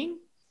morning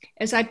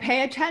is I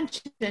pay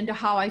attention to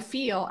how I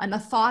feel and the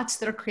thoughts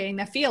that are creating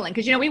that feeling.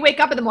 Because, we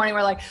wake up in the morning,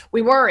 we're like,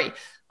 we worry.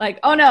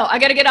 Like, oh no, I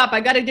got to get up. I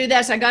got to do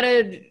this. I got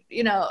to,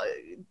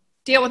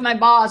 deal with my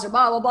boss or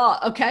blah, blah,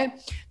 blah. Okay.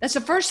 That's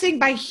the first thing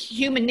by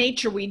human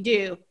nature we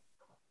do.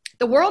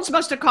 The world's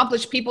most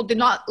accomplished people do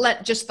not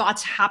let just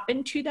thoughts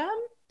happen to them.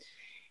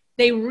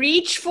 They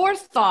reach for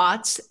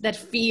thoughts that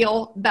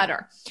feel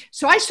better.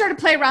 So I started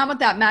to play around with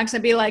that, Max.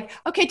 I'd be like,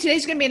 okay,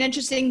 today's going to be an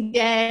interesting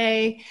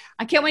day.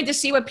 I can't wait to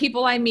see what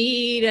people I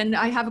meet and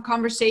I have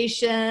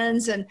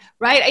conversations. And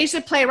I used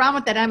to play around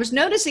with that. And I was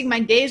noticing my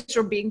days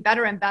were being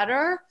better and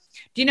better.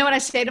 Do you know what I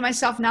say to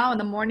myself now in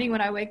the morning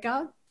when I wake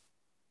up?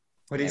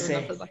 What do you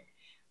say?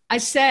 I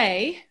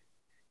say,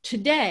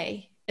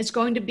 today is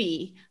going to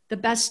be the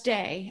best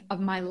day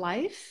of my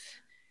life.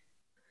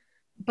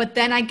 But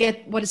then I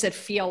get, what does it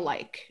feel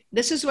like?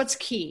 This is what's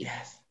key.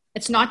 Yes.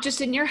 It's not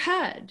just in your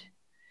head.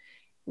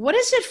 What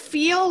does it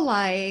feel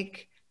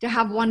like to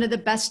have one of the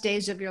best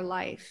days of your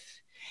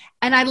life?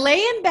 And I lay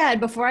in bed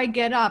before I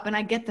get up and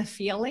I get the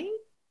feeling,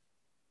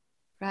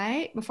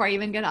 right? Before I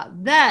even get up.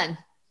 Then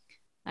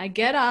I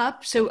get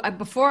up. So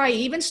before I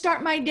even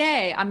start my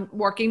day, I'm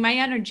working my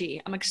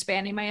energy. I'm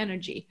expanding my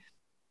energy.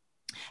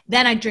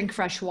 Then I drink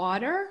fresh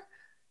water.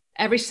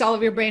 Every cell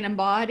of your brain and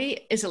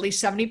body is at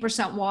least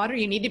 70% water.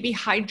 You need to be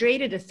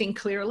hydrated to think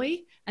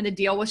clearly and to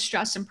deal with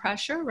stress and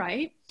pressure,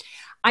 right?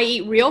 I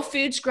eat real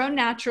foods grown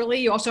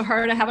naturally. You also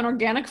heard I have an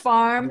organic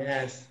farm.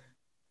 Yes.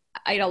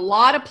 I eat a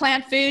lot of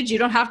plant foods. You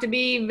don't have to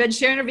be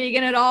vegetarian or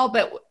vegan at all,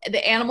 but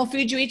the animal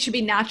food you eat should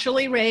be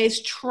naturally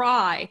raised.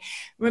 Try.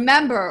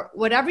 Remember,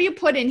 whatever you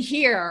put in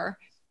here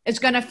is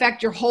going to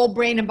affect your whole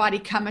brain and body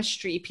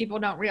chemistry. People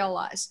don't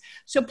realize.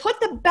 So put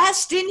the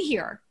best in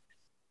here.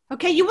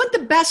 Okay, you want the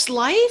best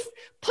life?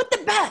 Put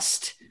the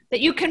best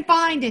that you can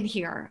find in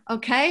here,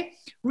 okay?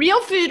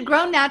 Real food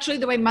grown naturally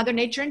the way Mother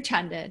Nature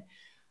intended.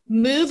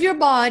 Move your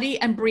body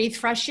and breathe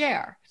fresh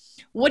air.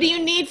 What do you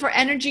need for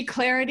energy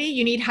clarity?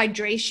 You need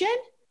hydration.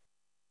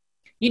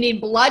 You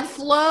need blood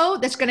flow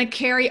that's going to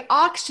carry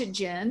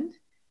oxygen,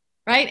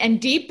 right?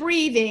 And deep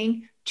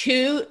breathing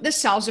to the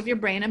cells of your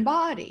brain and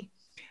body.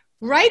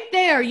 Right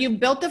there, you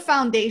built the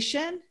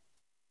foundation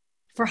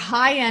for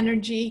high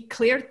energy,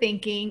 clear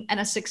thinking, and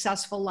a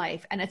successful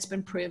life. And it's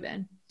been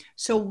proven.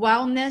 So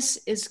wellness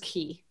is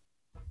key.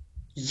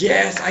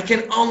 Yes, I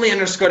can only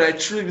underscore that. I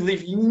truly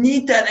believe you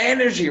need that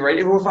energy, right?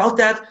 And without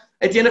that,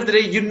 at the end of the day,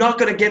 you're not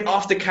going to get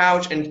off the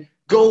couch and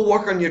go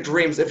work on your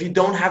dreams if you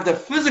don't have the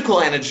physical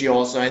energy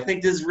also. I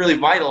think this is really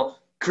vital,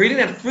 creating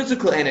that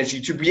physical energy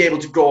to be able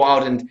to go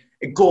out and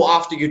go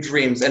after your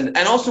dreams. And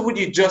also what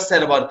you just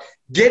said about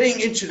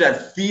getting into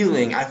that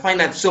feeling, I find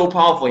that so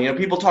powerful.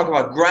 People talk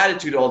about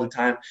gratitude all the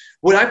time.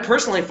 What I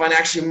personally find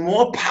actually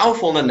more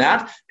powerful than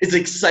that is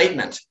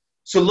excitement.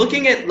 So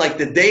looking at like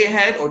the day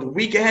ahead or the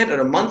week ahead or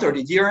the month or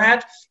the year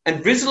ahead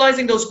and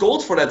visualizing those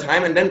goals for that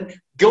time and then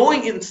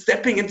going and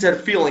stepping into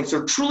that feeling.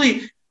 So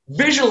truly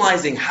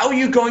visualizing how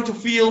you're going to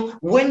feel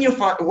when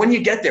you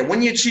get there,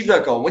 when you achieve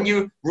that goal, when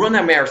you run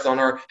a marathon,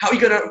 or how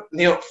you're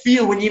gonna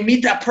feel when you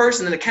meet that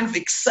person, and the kind of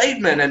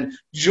excitement and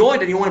joy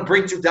that you want to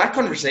bring to that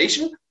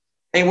conversation.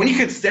 And when you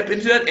can step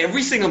into that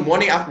every single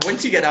morning after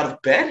once you get out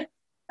of bed,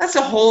 that's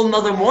a whole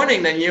nother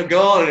morning than you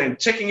go and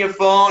checking your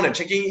phone and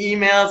checking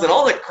emails and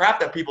all the crap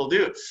that people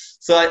do.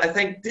 So I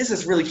think this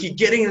is really key,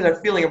 getting into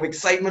that feeling of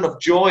excitement, of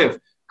joy, of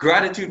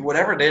gratitude,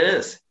 whatever it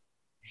is.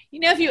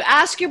 If you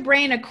ask your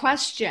brain a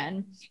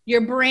question,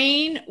 your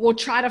brain will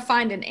try to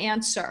find an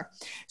answer.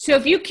 So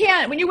if you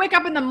can't, when you wake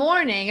up in the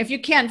morning, if you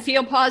can't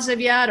feel positive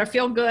yet or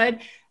feel good,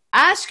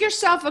 ask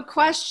yourself a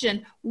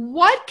question.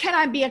 What can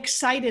I be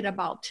excited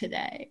about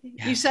today?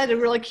 Yeah. You said a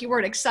really key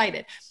word,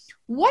 excited.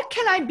 What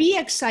can I be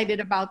excited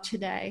about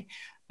today?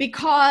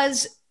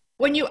 Because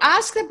when you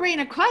ask the brain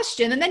a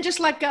question and then just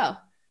let go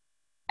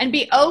and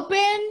be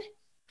open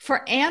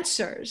for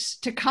answers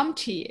to come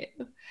to you,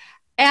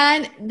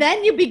 and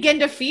then you begin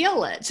to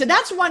feel it. So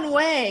that's one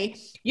way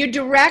you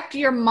direct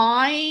your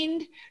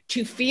mind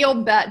to feel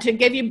better, to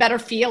give you better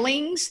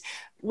feelings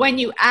when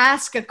you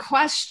ask a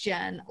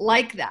question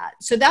like that.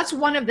 So that's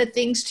one of the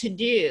things to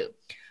do.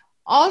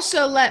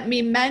 Also, let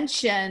me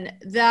mention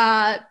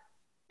that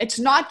it's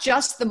not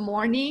just the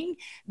morning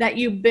that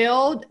you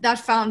build that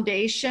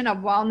foundation of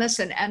wellness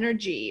and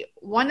energy.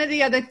 One of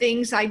the other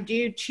things I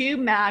do too,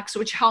 Max,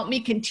 which helped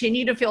me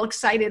continue to feel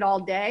excited all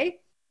day,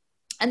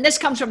 and this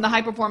comes from the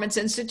High Performance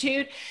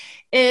Institute,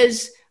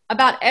 is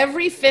about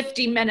every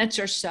 50 minutes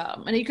or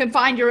so, and you can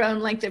find your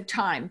own length of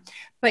time,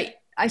 but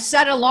I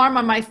set an alarm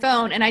on my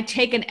phone and I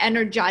take an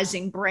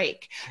energizing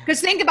break.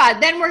 Because think about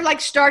it, then we're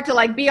start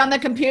to be on the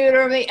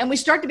computer and we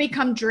start to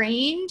become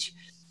drained,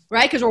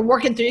 right? Because we're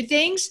working through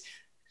things.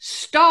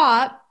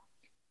 Stop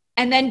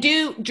and then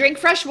drink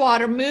fresh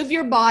water, move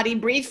your body,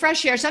 breathe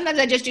fresh air. Sometimes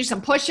I just do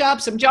some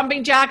push-ups, some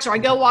jumping jacks, or I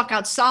go walk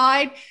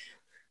outside.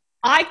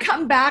 I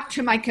come back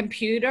to my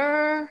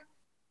computer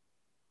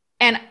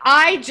and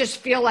I just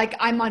feel like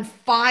I'm on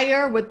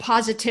fire with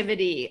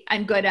positivity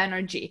and good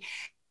energy.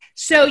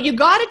 So you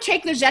got to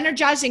take those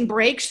energizing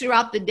breaks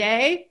throughout the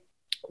day,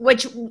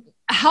 which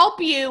help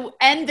you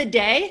end the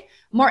day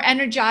more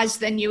energized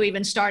than you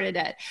even started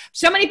it.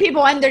 So many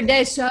people end their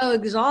day so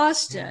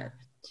exhausted. Yeah.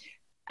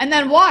 And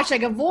then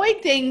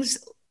avoid things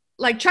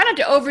like try not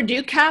to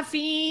overdo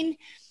caffeine,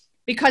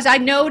 because I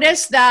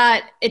noticed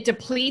that it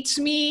depletes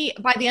me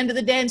by the end of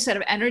the day instead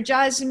of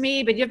energizing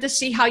me. But you have to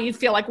see how you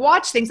feel,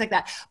 watch things like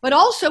that. But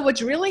also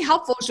what's really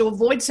helpful is to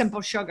avoid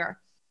simple sugar.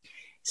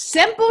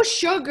 Simple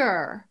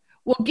sugar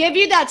will give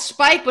you that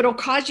spike, but it'll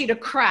cause you to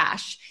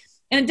crash.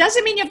 And it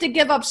doesn't mean you have to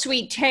give up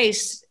sweet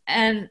taste.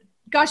 And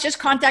gosh, just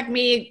contact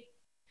me,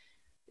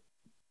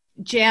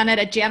 Janet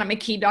at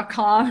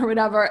janetmckee.com or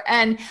whatever.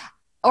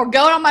 Or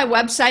go on my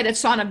website at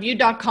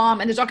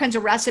sonaview.com, and there's all kinds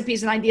of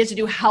recipes and ideas to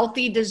do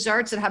healthy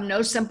desserts that have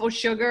no simple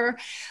sugar.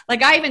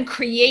 I even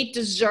create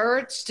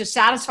desserts to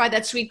satisfy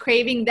that sweet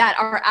craving that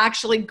are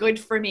actually good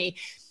for me.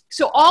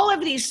 So all of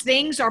these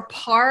things are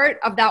part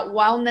of that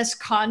wellness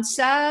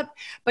concept,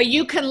 but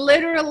you can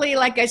literally,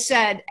 like I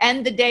said,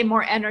 end the day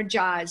more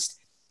energized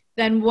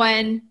than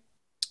when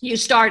you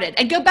started.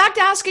 And go back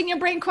to asking your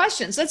brain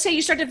questions. Let's say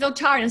you start to feel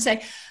tired and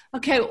say,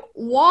 okay,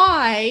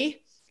 why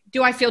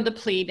do I feel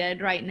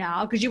depleted right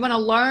now? Because you want to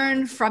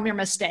learn from your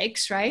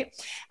mistakes, right?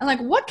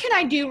 And what can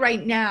I do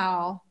right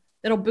now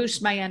that'll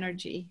boost my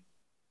energy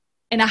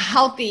in a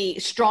healthy,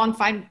 strong,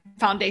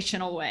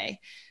 foundational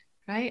way,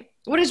 right?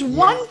 What is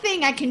one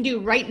thing I can do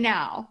right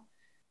now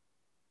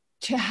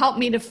to help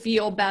me to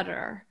feel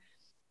better?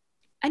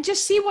 And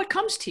just see what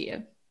comes to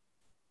you.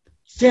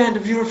 Yeah, and the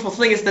beautiful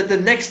thing is that the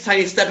next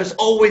tiny step is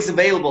always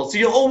available. So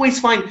you'll always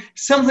find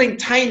something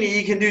tiny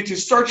you can do to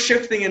start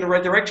shifting in the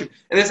right direction.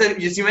 And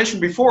as you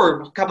mentioned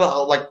before, a couple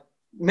of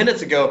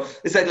minutes ago,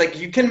 is that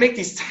you can make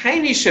these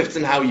tiny shifts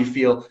in how you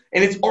feel,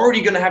 and it's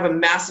already going to have a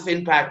massive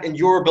impact in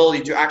your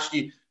ability to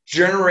actually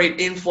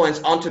generate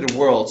influence onto the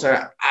world. So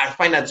I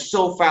find that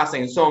so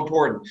fascinating and so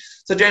important.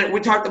 So Janet, we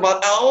talked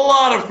about a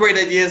lot of great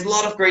ideas, a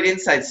lot of great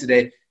insights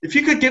today. If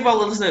you could give our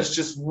listeners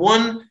just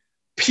one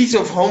piece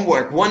of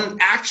homework, one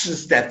action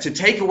step to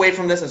take away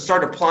from this and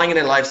start applying it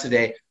in their lives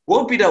today, what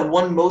would be the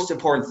one most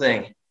important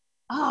thing?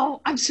 Oh,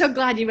 I'm so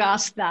glad you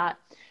asked that,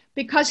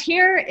 because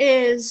here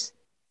is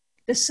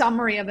the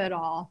summary of it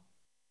all.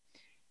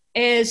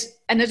 And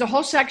there's a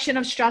whole section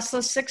of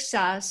Stressless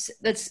Success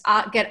that's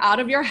get out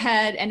of your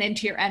head and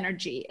into your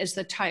energy is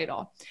the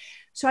title.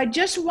 So I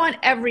just want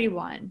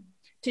everyone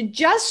to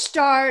just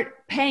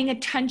start paying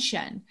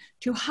attention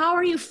to how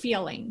are you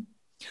feeling?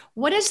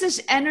 What is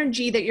this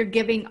energy that you're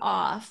giving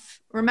off?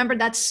 Remember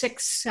that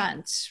sixth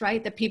sense,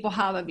 right? That people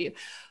have of you.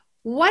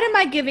 What am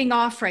I giving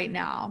off right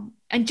now?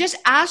 And just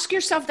ask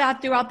yourself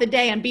that throughout the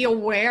day and be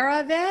aware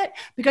of it,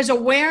 because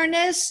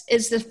awareness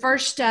is the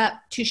first step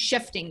to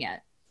shifting it.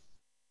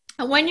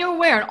 And when you're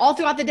aware, and all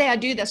throughout the day, I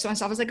do this to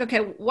myself. I was okay,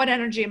 what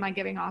energy am I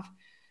giving off?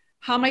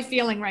 How am I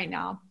feeling right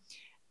now?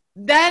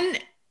 Then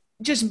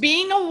just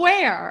being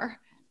aware,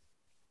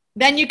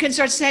 then you can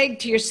start saying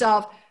to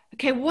yourself,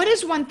 okay, what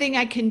is one thing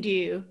I can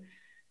do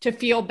to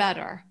feel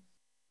better?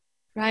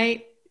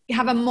 right?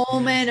 Have a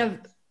moment of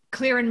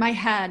clearing my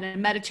head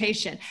and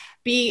meditation.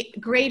 Be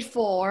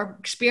grateful or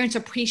experience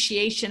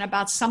appreciation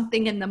about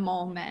something in the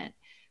moment,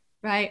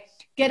 right?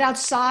 Get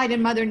outside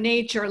in Mother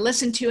Nature,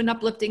 listen to an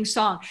uplifting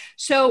song.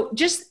 So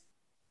just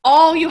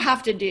all you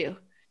have to do,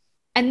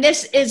 and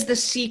this is the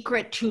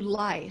secret to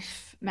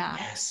life,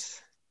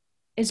 Max,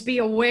 is be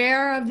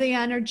aware of the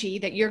energy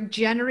that you're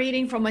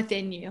generating from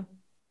within you.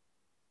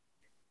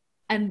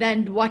 And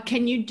then what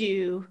can you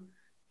do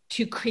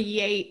to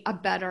create a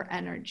better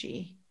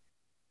energy?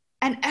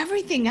 And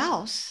everything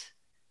else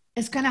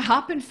is going to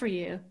happen for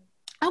you.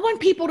 I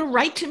want people to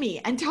write to me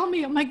and tell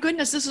me, oh my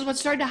goodness, this is what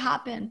started to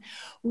happen,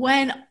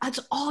 when that's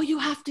all you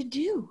have to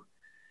do.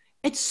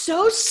 It's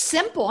so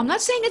simple. I'm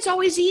not saying it's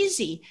always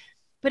easy,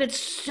 but it's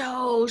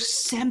so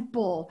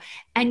simple.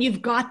 And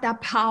you've got that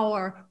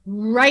power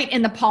right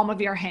in the palm of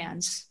your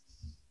hands.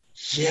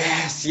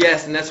 Yes.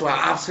 And that's why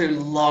I absolutely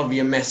love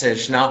your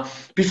message. Now,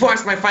 before I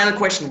ask my final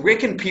question, where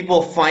can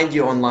people find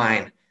you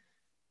online?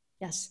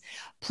 Yes.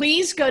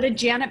 Please go to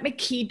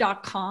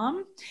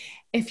janetmckee.com.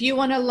 If you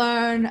want to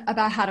learn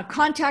about how to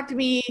contact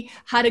me,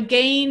 how to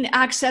gain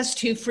access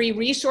to free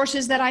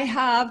resources that I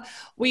have.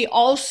 We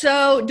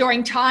also,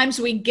 during times,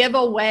 we give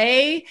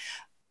away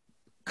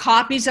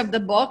copies of the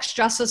book,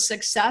 Stressless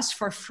Success,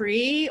 for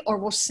free, or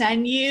we'll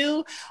send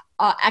you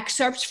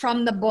excerpts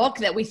from the book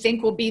that we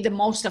think will be the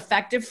most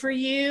effective for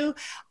you,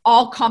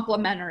 all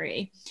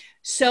complimentary.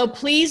 So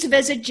please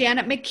visit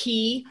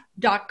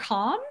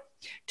janetmckee.com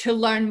to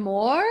learn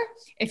more.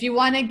 If you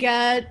want to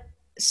get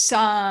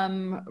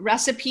some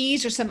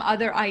recipes or some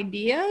other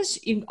ideas,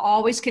 you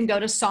always can go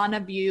to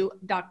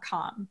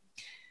saunaview.com.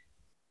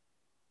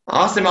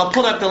 Awesome. I'll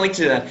pull up the link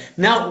to that.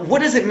 Now, what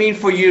does it mean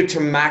for you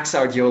to max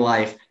out your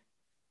life?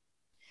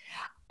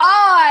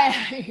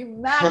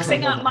 I'm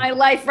maxing out my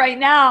life right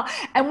now.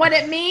 And what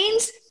it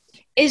means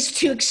is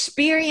to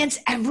experience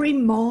every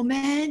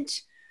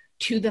moment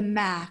to the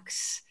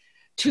max,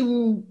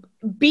 to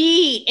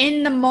be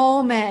in the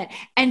moment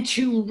and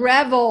to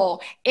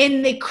revel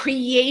in the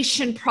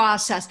creation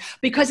process,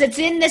 because it's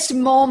in this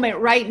moment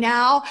right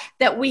now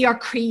that we are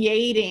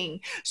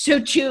creating. So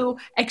to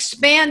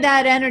expand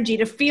that energy,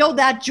 to feel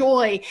that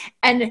joy,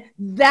 and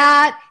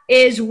that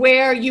is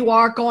where you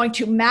are going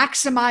to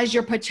maximize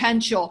your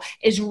potential,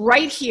 is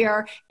right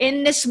here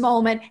in this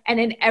moment and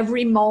in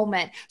every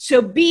moment.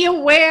 So be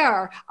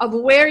aware of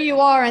where you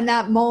are in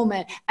that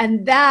moment.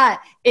 And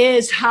that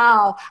is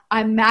how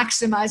I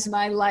maximize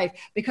my life,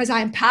 because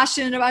I'm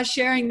passionate about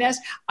sharing this.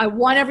 I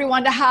want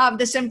everyone to have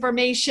this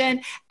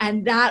information,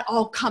 and that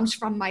all comes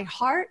from my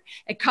heart.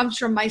 It comes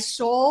from my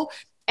soul.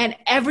 And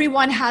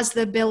everyone has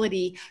the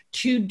ability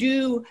to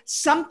do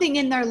something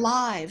in their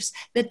lives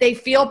that they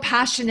feel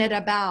passionate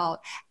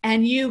about.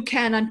 And you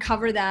can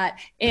uncover that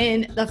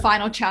in the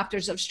final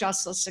chapters of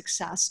Stressless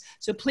Success.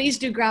 So please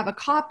do grab a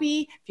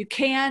copy if you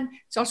can.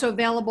 It's also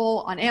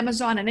available on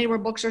Amazon and anywhere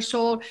books are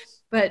sold.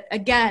 But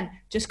again,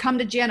 just come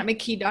to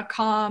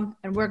janetmckee.com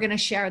and we're going to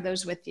share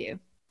those with you.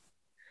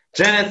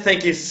 Janet,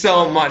 thank you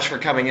so much for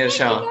coming in the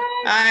show.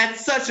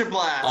 It's such a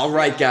blast. All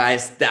right,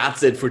 guys,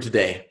 that's it for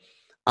today.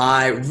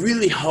 I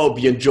really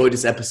hope you enjoyed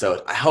this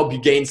episode. I hope you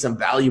gained some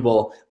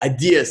valuable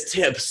ideas,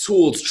 tips,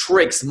 tools,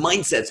 tricks,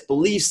 mindsets,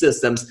 belief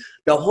systems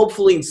that will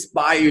hopefully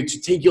inspire you to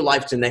take your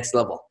life to the next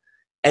level.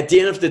 At the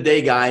end of the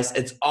day, guys,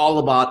 it's all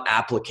about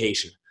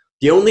application.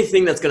 The only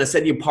thing that's going to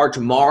set you apart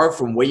tomorrow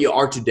from where you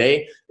are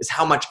today is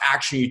how much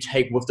action you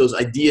take with those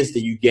ideas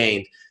that you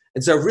gained.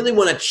 And so I really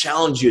want to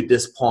challenge you at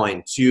this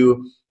point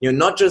to,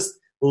 not just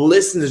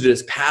listen to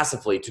this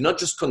passively, to not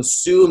just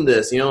consume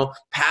this,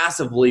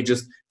 passively,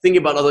 just think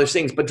about other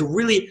things, but to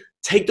really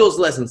take those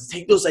lessons,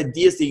 take those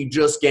ideas that you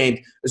just gained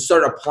and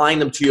start applying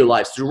them to your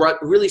lives, to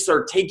really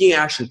start taking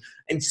action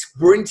and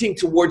sprinting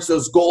towards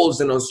those goals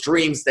and those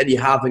dreams that you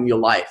have in your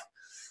life.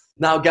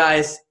 Now,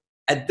 guys,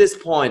 at this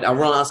point, I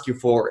want to ask you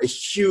for a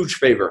huge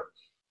favor.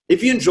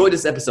 If you enjoyed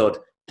this episode,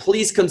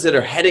 please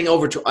consider heading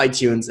over to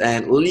iTunes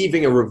and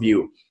leaving a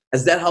review,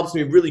 as that helps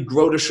me really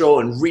grow the show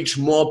and reach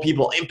more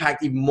people,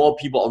 impact even more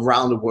people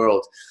around the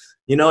world.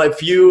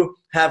 If you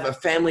have a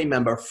family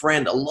member,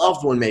 friend, a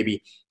loved one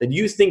maybe that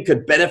you think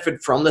could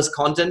benefit from this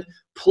content,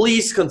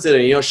 please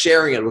consider,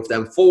 sharing it with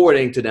them,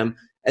 forwarding to them,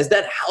 as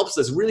that helps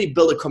us really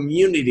build a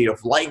community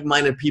of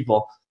like-minded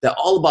people that are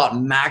all about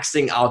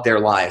maxing out their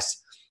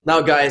lives. Now,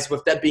 guys,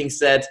 with that being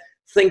said,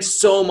 thanks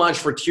so much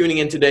for tuning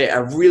in today. I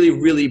really,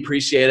 really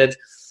appreciate it.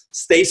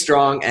 Stay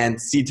strong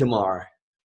and see you tomorrow.